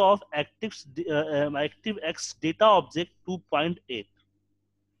 Microsoft ActiveX Data Object 2.8.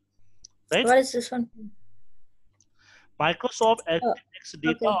 Right? What is this one? Microsoft Oh, ActiveX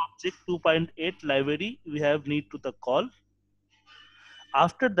Data okay. Object 2.8 library we have need to the call.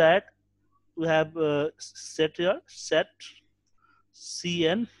 After that, we have set here set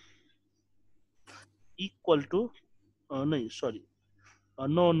cn equal to no, sorry,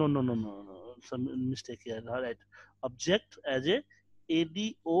 no, some mistake here. All right, object as a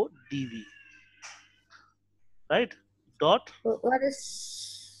ADODV, right? Dot What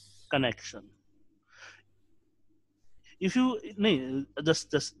is? connection. If you no,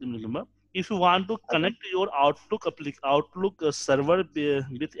 just remember, if you want to Okay. connect your Outlook server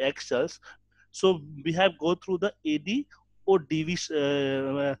with Excels, so we have go through the ADODV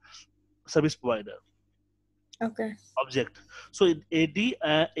service provider Okay. object. So in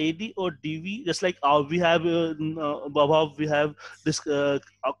AD or DV, just like we have above, we have this call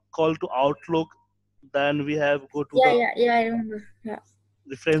to Outlook. Then we have go to Yeah, the yeah, yeah. I remember. Yeah.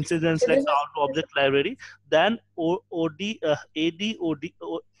 references and So select this is out object library. Then ADODV,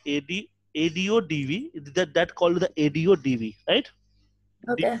 that called the ADODV, right?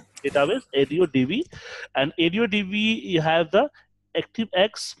 okay. Database ADODV, and ADODV you have the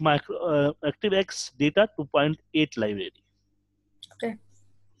ActiveX Data 2.8 library, Okay.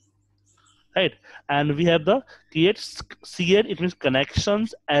 right? And we have the create CN, it means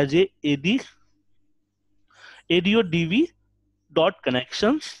connections as a ADODV dot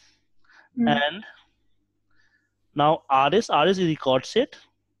connections, Hmm. and now RS is record set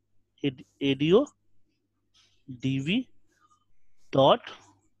ADODV dot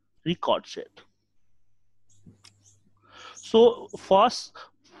record set. So first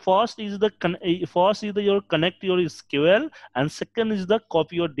is the your connect your SQL, and second is the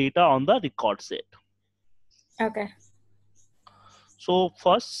copy your data on the record set. Okay. So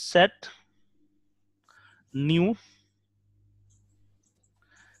first set new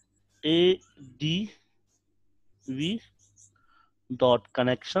ADV dot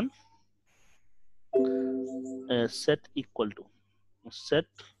connection set equal to set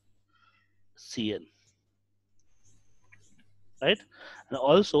CN, right? And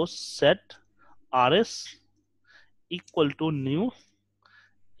also set RS equal to new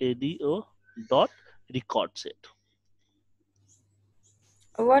ADO dot record set.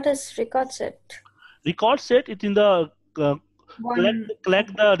 What is record set? Record set it in the One. collect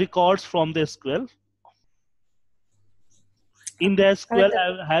Okay. the records from the SQL. In the Okay.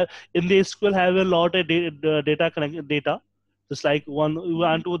 SQL in the SQL have a lot of data. Just like one you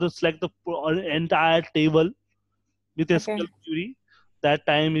want to select the entire table with Okay. SQL query. That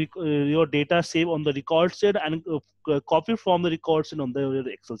time your data save on the record set and copy from the record set on the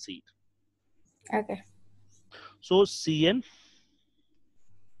Excel sheet. Okay. So CN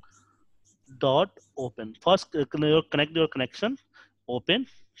dot open. First connect your connection, open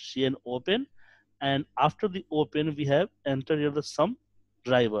CN open, and after the open we have enter here the some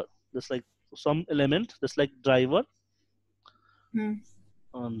driver, just like some element, just like driver, Hmm.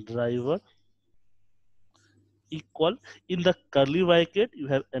 driver equal, in the curly bracket you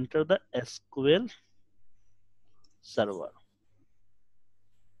have entered the SQL server,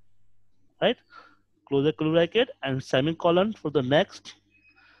 right? Close the curly bracket and semicolon for the next.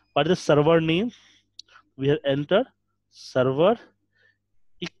 What is the server name? We have entered server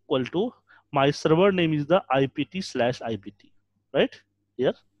equal to, my server name is the IPT/IPT, right?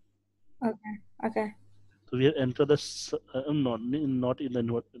 Here. Okay. Okay. So we have entered the not in the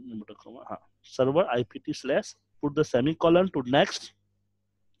inverted comma. Server IPT slash, put the semicolon to next.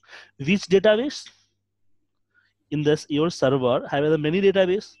 Which database? In this your server have the many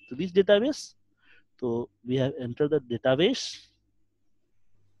database. So which database? So we have entered the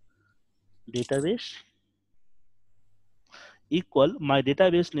database equal my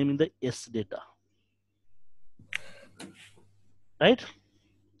database name in the S data, right?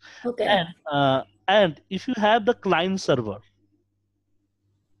 Okay. And if you have the client server,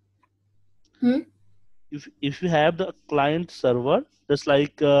 Hmm? if you have the client server, just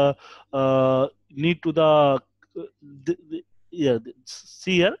like need to the yeah,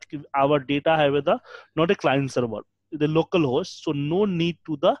 see here, our data have the not a client server, the local host, so no need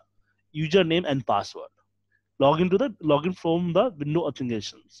to the username and password. Login from the window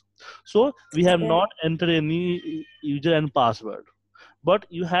authentications. So we have Okay. not entered any user and password, but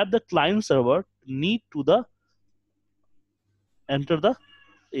you have the client server need to the enter the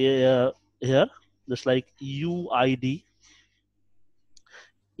here, just like UID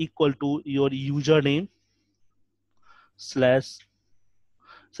equal to your username slash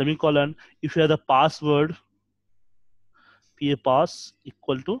semicolon. If you have the password, pass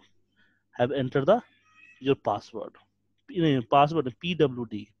equal to have enter the your password. Password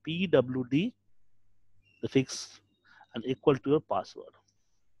pwd the fix and equal to your password,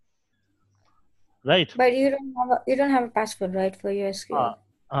 right? But you don't have a password, right, for your Uh, SQL?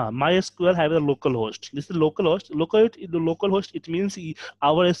 MySQL have a local host. This is local host. The local host, it means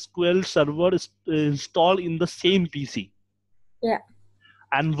our SQL server is installed in the same PC Yeah.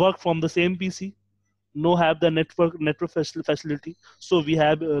 and work from the same PC. No have the network facility, so we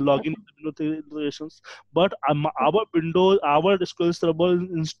have login Okay. notifications. But our SQL server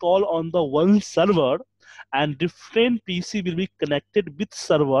install on the one server, and different PC will be connected with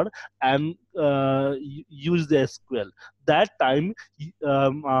server and use the SQL. That time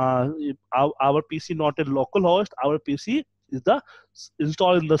our PC not a local host, our PC is the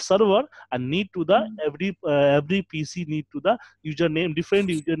install in the server and need to the Mm. every PC need to the username, different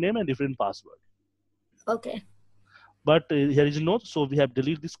username and different password. Okay. But here is a note, so we have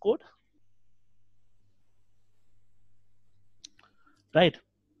delete this code, right?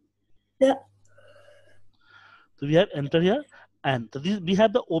 Yeah. So we have enter here, and we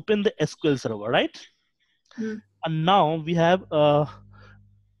have the open the SQL server, right? Mm. And now we have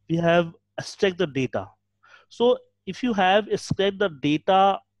extract the data. So if you have extract the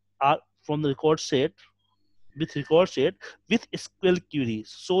data from the record set with SQL queries,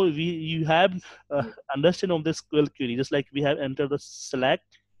 so you have Mm. understand of the SQL query, just like we have entered the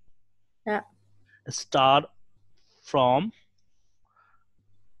select Yeah. star from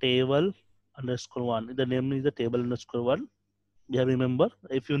table underscore one. The name is the table underscore one. We have remember.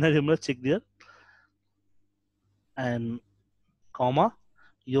 If you not remember, check there, and comma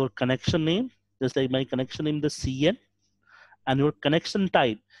your connection name, just like my connection name, the CN, and your connection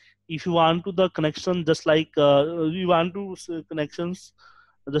type. If you want to the connection, just like you want to connections,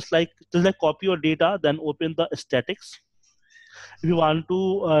 just like copy your data, then open the statics. If you want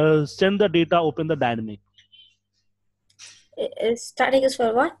to send the data, open the dynamic. Static is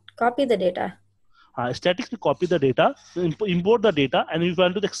for what? Copy the data. Statics will copy the data, import the data, and if you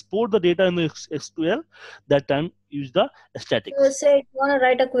want to export the data in the SQL, that time use the So statics. say if you want to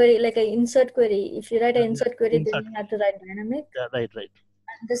write a query, like an insert query. If you write an Yeah, insert query, then insert. you have to write dynamic. Yeah, right, right.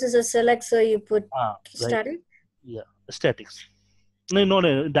 And this is a select, so you put Right. static. Yeah, statics. No, no,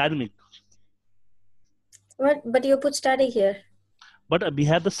 no, dynamic. What? But you put static here. But we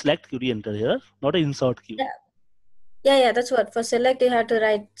have the select query enter here, not an insert queue. Yeah. Yeah, yeah. That's what. For select, you have to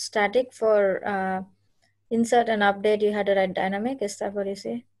write static. For insert and update, you had to write dynamic. Is that what you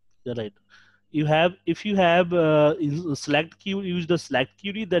say? Yeah, right. You have if you have select queue, use the select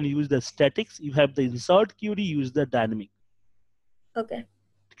query, then use the statics. You have the insert query, use the dynamic. Okay.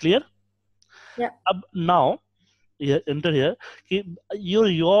 Clear? Yeah. Now here, enter here.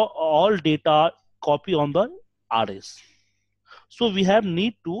 Your all data copy on the RS. So we have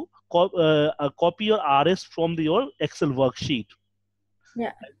need to copy your RS from your Excel worksheet.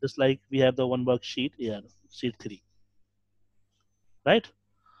 Yeah. Just like we have the one worksheet here, sheet 3, right?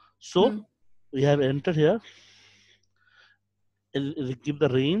 So Hmm. we have entered here, it'll give the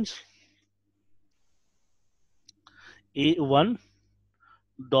range A1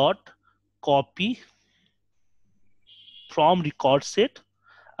 dot copy from record set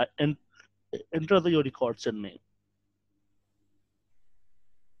and enter your record set name.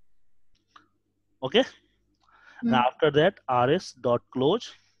 Okay. And Hmm. after that, rs dot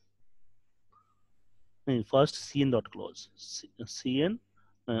close. First cn dot close. Cn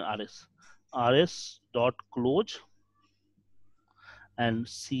rs dot close and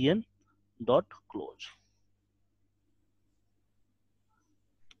cn dot close.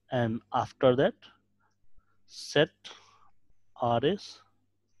 And after that, set rs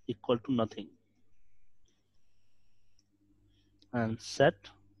equal to nothing and set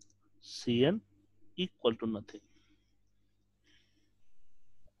cn equal to nothing.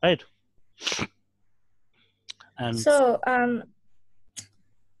 right? And So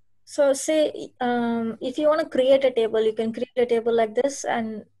say if you want to create a table, you can create a table like this,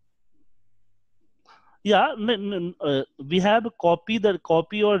 and yeah, we have copy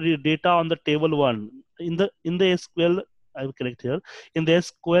your data on the table one in the SQL. I will correct here. In the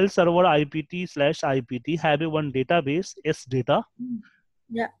SQL server IPT/IPT have a one database S data,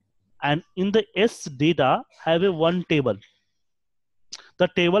 yeah, and in the S data have a one table, the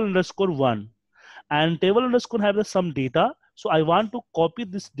table underscore one, and table underscore have some data. So I want to copy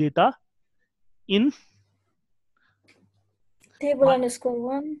this data in table my underscore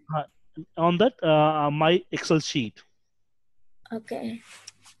one. uh, on that my Excel sheet. Okay.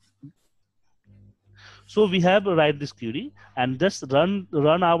 So we have to write this query and just run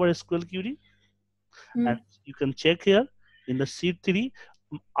our SQL query, and you can check here in the sheet 3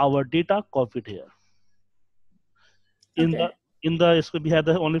 our data copied here. In the Okay. SQL we have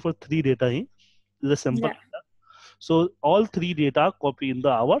the only for 3 data here. This is a simple Yeah. data. So all 3 data copy in the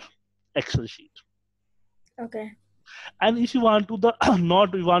our Excel sheet. Okay. And if you want to the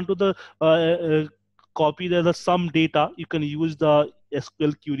not you want to the copy the some data, you can use the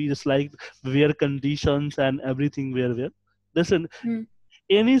SQL query just like where conditions and everything where. Listen,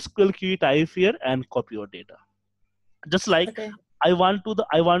 any SQL query type here and copy your data. Just like Okay. I want to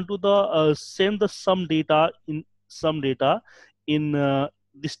the send the some data in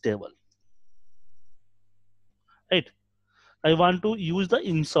this table, right? I want to use the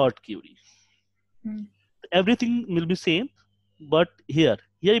insert query. Everything will be same, but here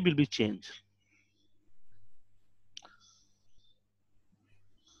it will be changed.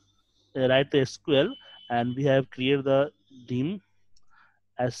 Write the SQL, and we have created the dim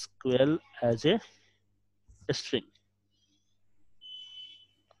SQL as a string,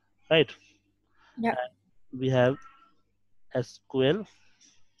 right? Yeah. And we have SQL.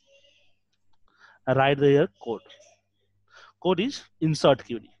 Write the code. Code is insert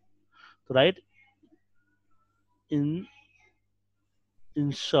query. So write in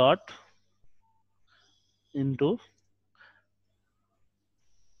insert into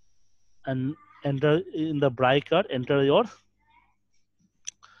and enter in the bracket. Enter your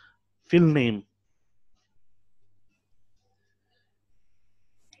fill name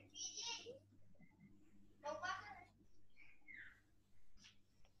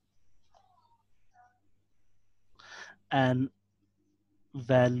and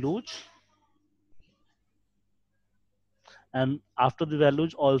values, and after the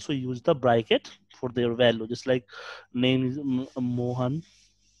values also use the bracket for their value, just like name is Mohan.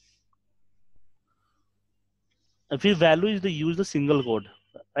 If your value is the use the single code,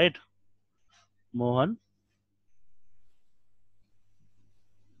 right? Mohan,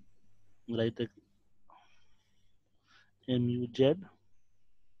 write the MUZ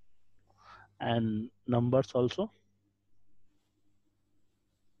and numbers also,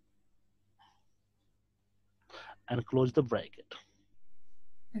 and close the bracket,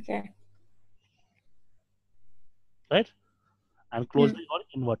 Okay. right? And close the your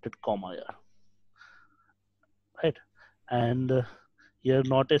inverted comma here, right? And here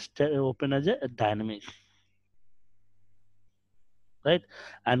not a open as a dynamic, right?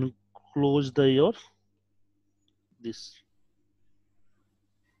 And close the your this,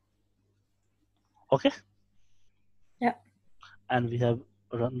 okay? Yeah. And we have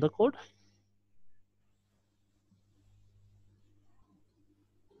run the code.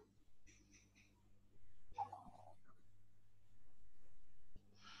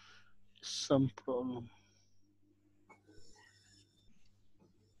 Some problem.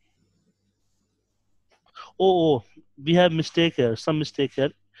 Oh, we have mistake here. Some mistake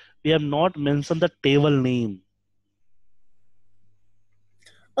here. We have not mentioned the table name.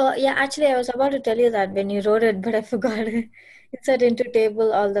 Oh, yeah. Actually, I was about to tell you that when you wrote it, but I forgot. Insert into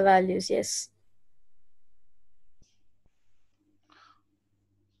table all the values. Yes.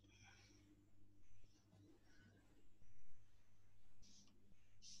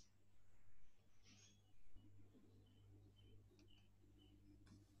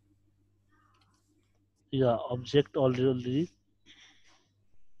 Yeah, object already.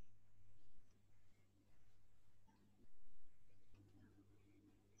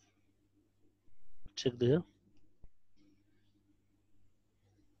 Check there.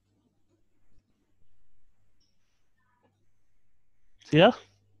 Yeah.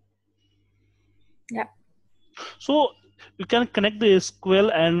 Yeah. So you can connect the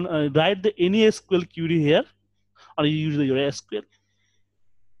SQL and write the any SQL query here, or you use your SQL.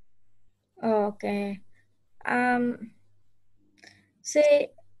 Oh, okay. Say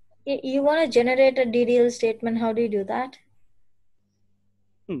you want to generate a DDL statement. How do you do that?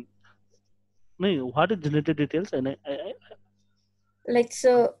 No, what is generated details? And Like,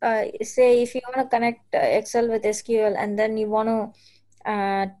 so, say if you want to connect Excel with SQL, and then you want to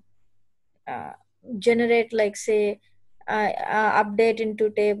uh, generate, like, say, update into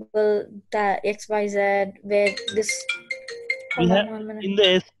table the XYZ where this. we Hold have on 1 minute. in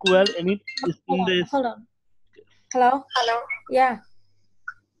the SQL any is Hold in on, the hold on. Hello? Hello. Yeah.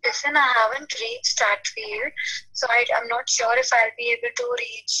 Listen, I haven't reached that field, so I'm not sure if I'll be able to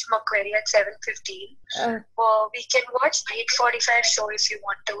reach Macquarie at 7:15. We can watch 8:45 show if you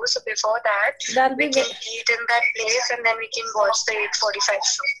want to. So before that, That'll we be can eat in that place and then we can watch the 8:45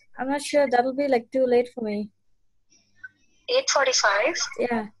 show. I'm not sure. That'll be like too late for me. 8:45?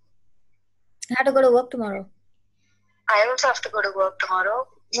 Yeah. I have to go to work tomorrow. I also have to go to work tomorrow.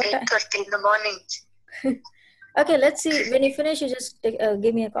 8:30 in the morning. Okay, let's see. When you finish, you just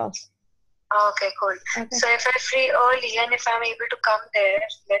give me a call. Okay, cool. Okay. So if I'm free early and if I'm able to come there,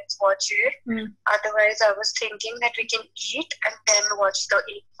 let's watch it. Otherwise, I was thinking that we can eat and then watch the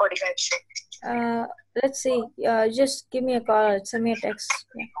 8:45 show. Let's see. Just give me a call. Send me a text.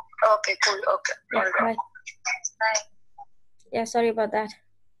 Yeah. Okay, cool. Okay. Yeah, all right. Bye. Yeah, sorry about that.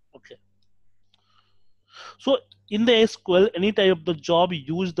 Okay. So in the SQL, any type of the job,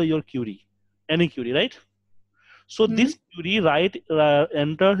 use your query, any query, right? So this query,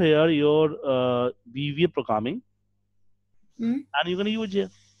 enter here your VBA programming, and you're gonna use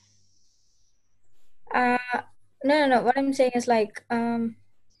it. No. What I'm saying is like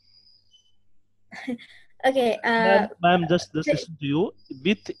okay. Ma'am, just listen to you.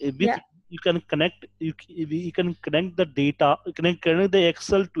 With you can connect you can connect the data, connect the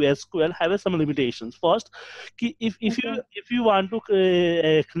Excel to SQL. Have some limitations. First, if you want to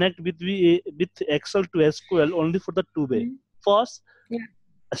connect with Excel to SQL only for the two-way. First,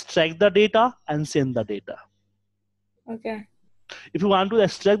 extract the data and send the data. Okay. If you want to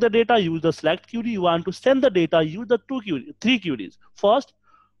extract the data, use the select query. You want to send the data, use the three queries. First,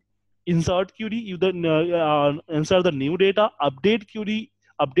 insert query, you then insert the new data, update query,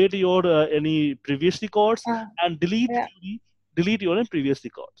 update your any previous records, and delete query, delete your previous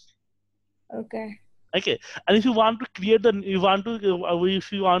records. Okay. Okay, and if you want to create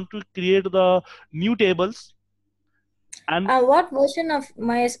if you want to create the new tables, and what version of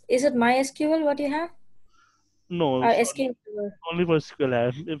is it MySQL what you have? No, SQL. only for SQL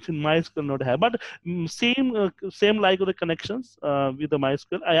have. If in MySQL not have, but same like the connections with the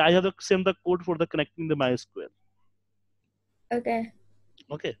MySQL. I have the same the code for the connecting the MySQL. Okay.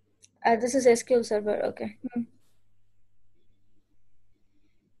 Okay. This is SQL Server. Okay.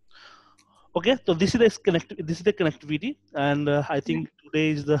 Okay, so this is the connectivity, and I think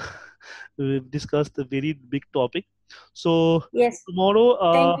today is the we've discussed a very big topic. So yes, tomorrow,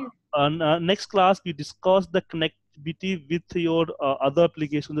 on next class, we discuss the connectivity with your other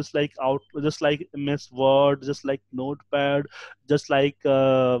applications, just like MS Word, just like Notepad, just like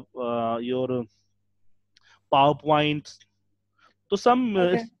your PowerPoint. So some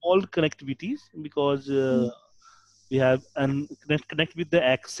small connectivities, because we have and connect with the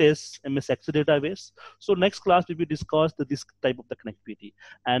Access MS Access database. So next class we will discuss this type of the connectivity.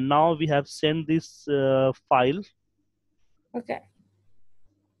 And now we have sent this file. Okay.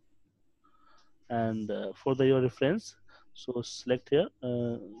 And for your reference, so select here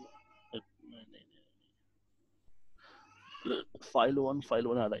file one.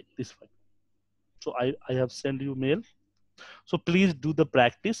 I like this file. So I have sent you mail. So please do the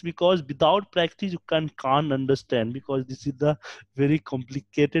practice, because without practice you can't understand, because this is the very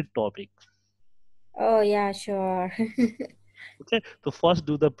complicated topic. Oh yeah, sure. Okay, so first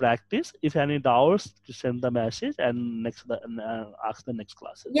do the practice. If any doubts, to send the message, and ask the next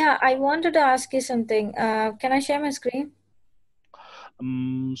classes. Yeah, I wanted to ask you something. Can I share my screen?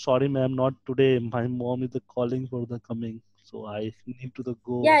 Sorry, ma'am, not today. My mom is calling for the coming, so I need to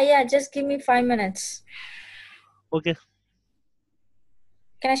go. Yeah. Just give me 5 minutes. Okay.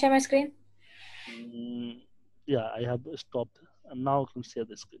 Can I share my screen? Yeah, I have stopped, and now I can share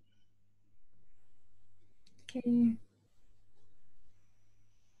the screen. Okay.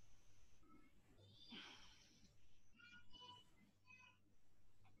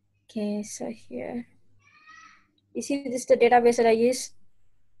 Okay, so here. You see this is the database that I use?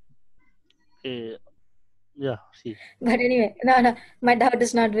 Yeah, see. But anyway, no, my doubt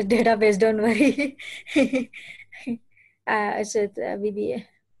is not with database, don't worry. It's with VBA.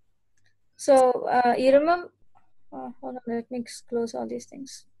 So you remember, hold on, let me close all these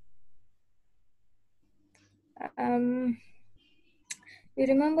things. You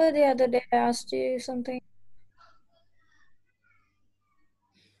remember the other day I asked you something?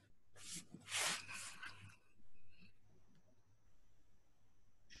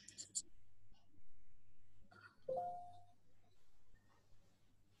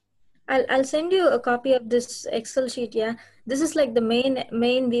 I'll send you a copy of this Excel sheet. Yeah, this is like the main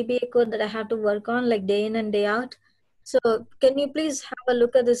VBA code that I have to work on like day in and day out. So can you please have a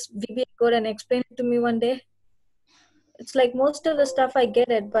look at this VBA code and explain it to me one day? It's like most of the stuff I get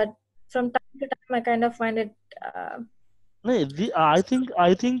it, but from time to time I kind of find it. No, I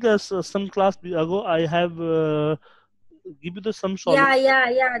think some class ago I have give you the some Yeah,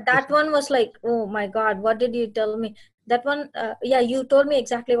 solution. yeah. That one was like, oh my God, what did you tell me? That one, yeah, you told me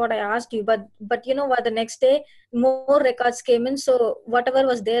exactly what I asked you, but you know what? The next day, more records came in, so whatever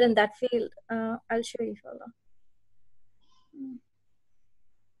was there in that field, I'll show you. Hold on.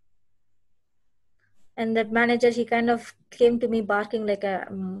 And that manager, he kind of came to me barking like a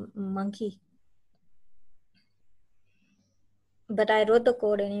monkey. But I wrote the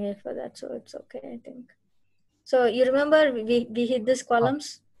code anyway for that, so it's okay, I think. So you remember we hit these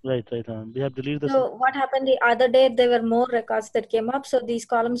columns? Right. We have deleted this. So what happened the other day, there were more records that came up, so these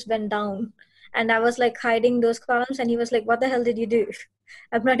columns went down. And I was like hiding those columns, and he was like, what the hell did you do?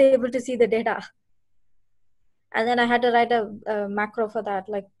 I'm not able to see the data. And then I had to write a macro for that.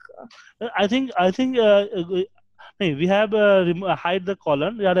 Like, I think hey, we have hide the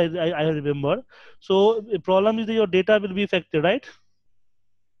column. Yeah, I remember. So the problem is that your data will be affected, right?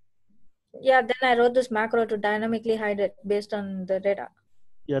 yeah, then I wrote this macro to dynamically hide it based on the data.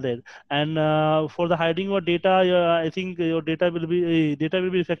 Yeah, right. And for the hiding your data, I think your data will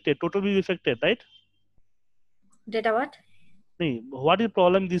be affected. Total will be affected, right? Data what? Nee, what is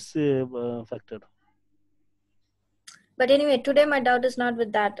problem this factor? But anyway, today my doubt is not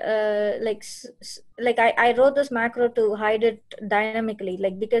with that. Like I wrote this macro to hide it dynamically,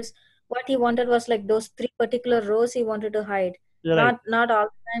 like because what he wanted was like those 3 particular rows he wanted to hide. You're right. Not all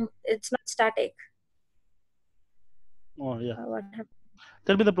the time. It's not static. Oh yeah. What happened?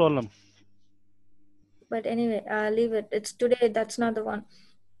 Tell me the problem. But anyway, leave it. It's today. That's not the one.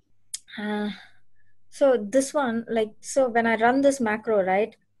 So this one, like, so when I run this macro,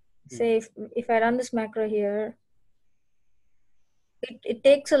 right? Say if I run this macro here, it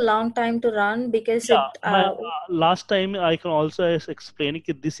takes a long time to run because Yeah, it my last time I can also explain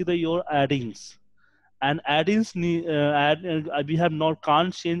it. This is your add-ins, and add-ins we have not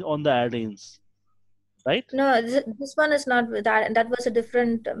can't change on the add-ins, right? No, this one is not with that. That was a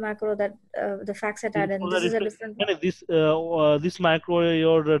different macro that the facts had This is added. for This the is a different one. this macro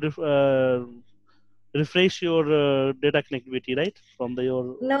your refresh your data connectivity, right? From the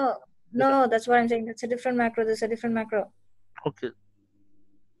your data. No, that's what I'm saying. That's a different macro. This is a different macro. Okay.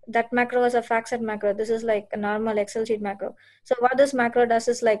 That macro was a FactSet macro. This is like a normal Excel sheet macro. So what this macro does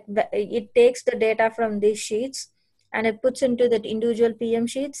is like it takes the data from these sheets and it puts into the individual PM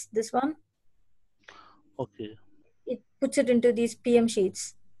sheets. This one. Okay. It puts it into these PM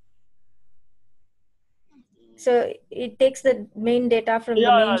sheets. So it takes the main data from the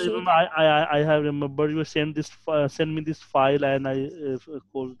Yeah, main I sheet. remember. I have remember you send this send me this file and I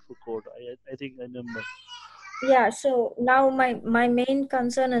code for code. I think I remember. Yeah. So now my main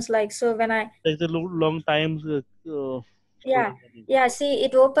concern is like, so when I Takes a long time. yeah Coding. see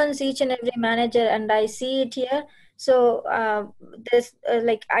it opens each and every manager and I see it here. So there's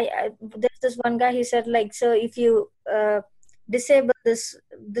like I there's this one guy, he said like, so if you disable this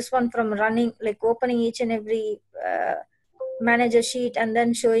one from running, like opening each and every manager sheet and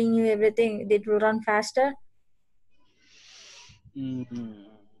then showing you everything, it will run faster.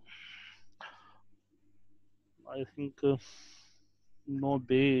 I think no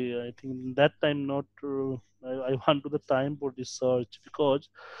way. I think that time not. I want to the time for research because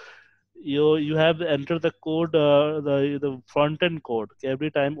you have to enter the code, the front end code every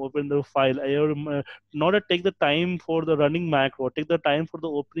time open the file. Not take the time for the running macro. Take the time for the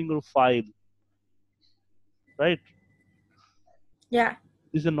opening of file, right? Yeah.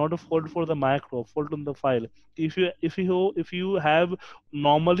 This is not a fault for the macro, fault on the file. If you have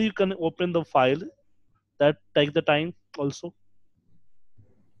normally you can open the file, that take the time also.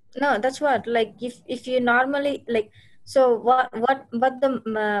 No, that's what, like if you normally like, so what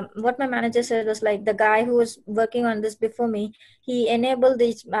my manager said was like, the guy who was working on this before me, he enabled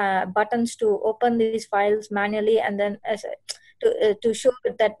these buttons to open these files manually, and then to show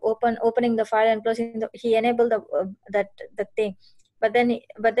that opening the file and closing he enabled the thing. But then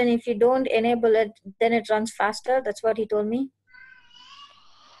if you don't enable it, then it runs faster. That's what he told me.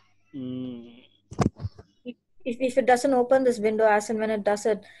 Mm. If it doesn't open this window as and when it does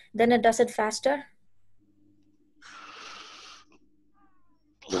it, then it does it faster.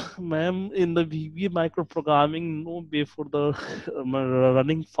 Ma'am, in the VBA microprogramming, no way for the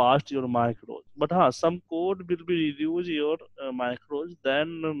running fast your macros. But some code will be reduce your macros,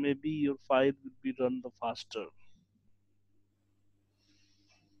 then maybe your file will be run the faster.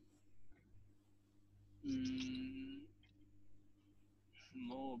 Mm,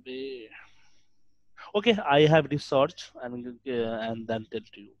 no way. Okay, I have research and then tell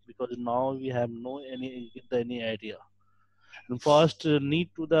to you because now we have no any idea. And first, need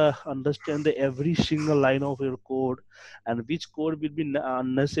to the understand the every single line of your code and which code will be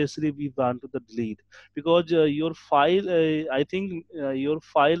unnecessary we want to the delete because your file. I think your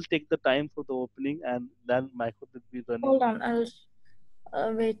file take the time for the opening and then my code will be running. Hold on,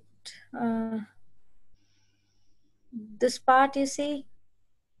 I'll wait. Uh, this part you see,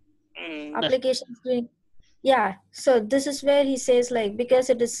 That's application screen. Yeah. So this is where he says like because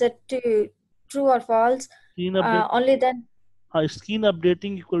it is set to true or false. screen update. Only then. Screen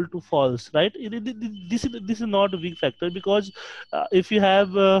updating equal to false, right? This is not a big factor because if you have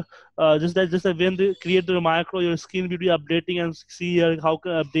just that when they create the macro, your screen will be updating and see how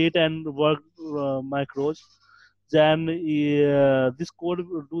can update and work macros. Then this code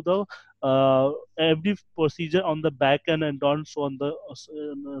will do the every procedure on the back end and don't show on the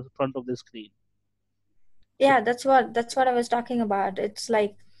front of the screen. So Yeah, that's what I was talking about. It's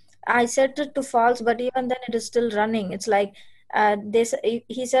like I set it to false, but even then it is still running. It's like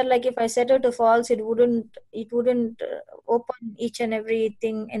he said like if I set it to false, it wouldn't open each and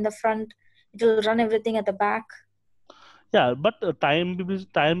everything in the front. It will run everything at the back. yeah, but time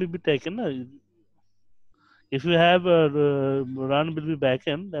will be taken. If you have run will be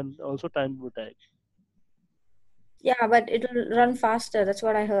backend, then also time will take. Yeah, but it will run faster. That's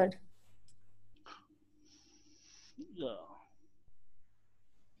what I heard. Yeah.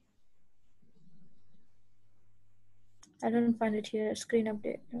 I don't find it here. Screen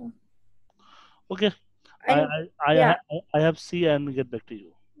update. No. Okay. I And I I, yeah, I have see and get back to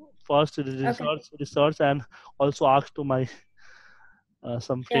you. First okay. research and also ask to my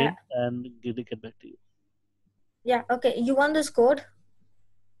some Yeah, friend and get back to you. yeah. Okay. You want this code?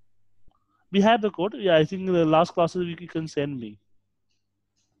 We have the code. Yeah, I think the last classes you can send me.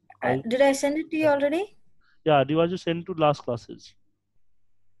 I Did I send it to you already? yeah. Do you want to send to last classes?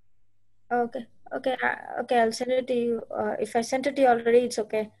 Okay. Okay. Okay. I'll send it to you. If I sent it to you already, it's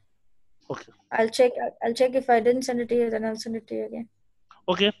okay. Okay. I'll check. I'll check if I didn't send it to you. Then I'll send it to you again.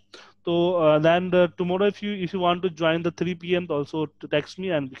 Okay. So then tomorrow if you want to join the 3 p.m. also to text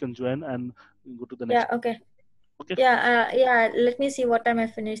me and we can join and go to the Yeah. next. Okay. Okay. Yeah. Yeah. Let me see what time I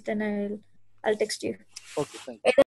finish. Then I'll text you. Okay. Thank you. Either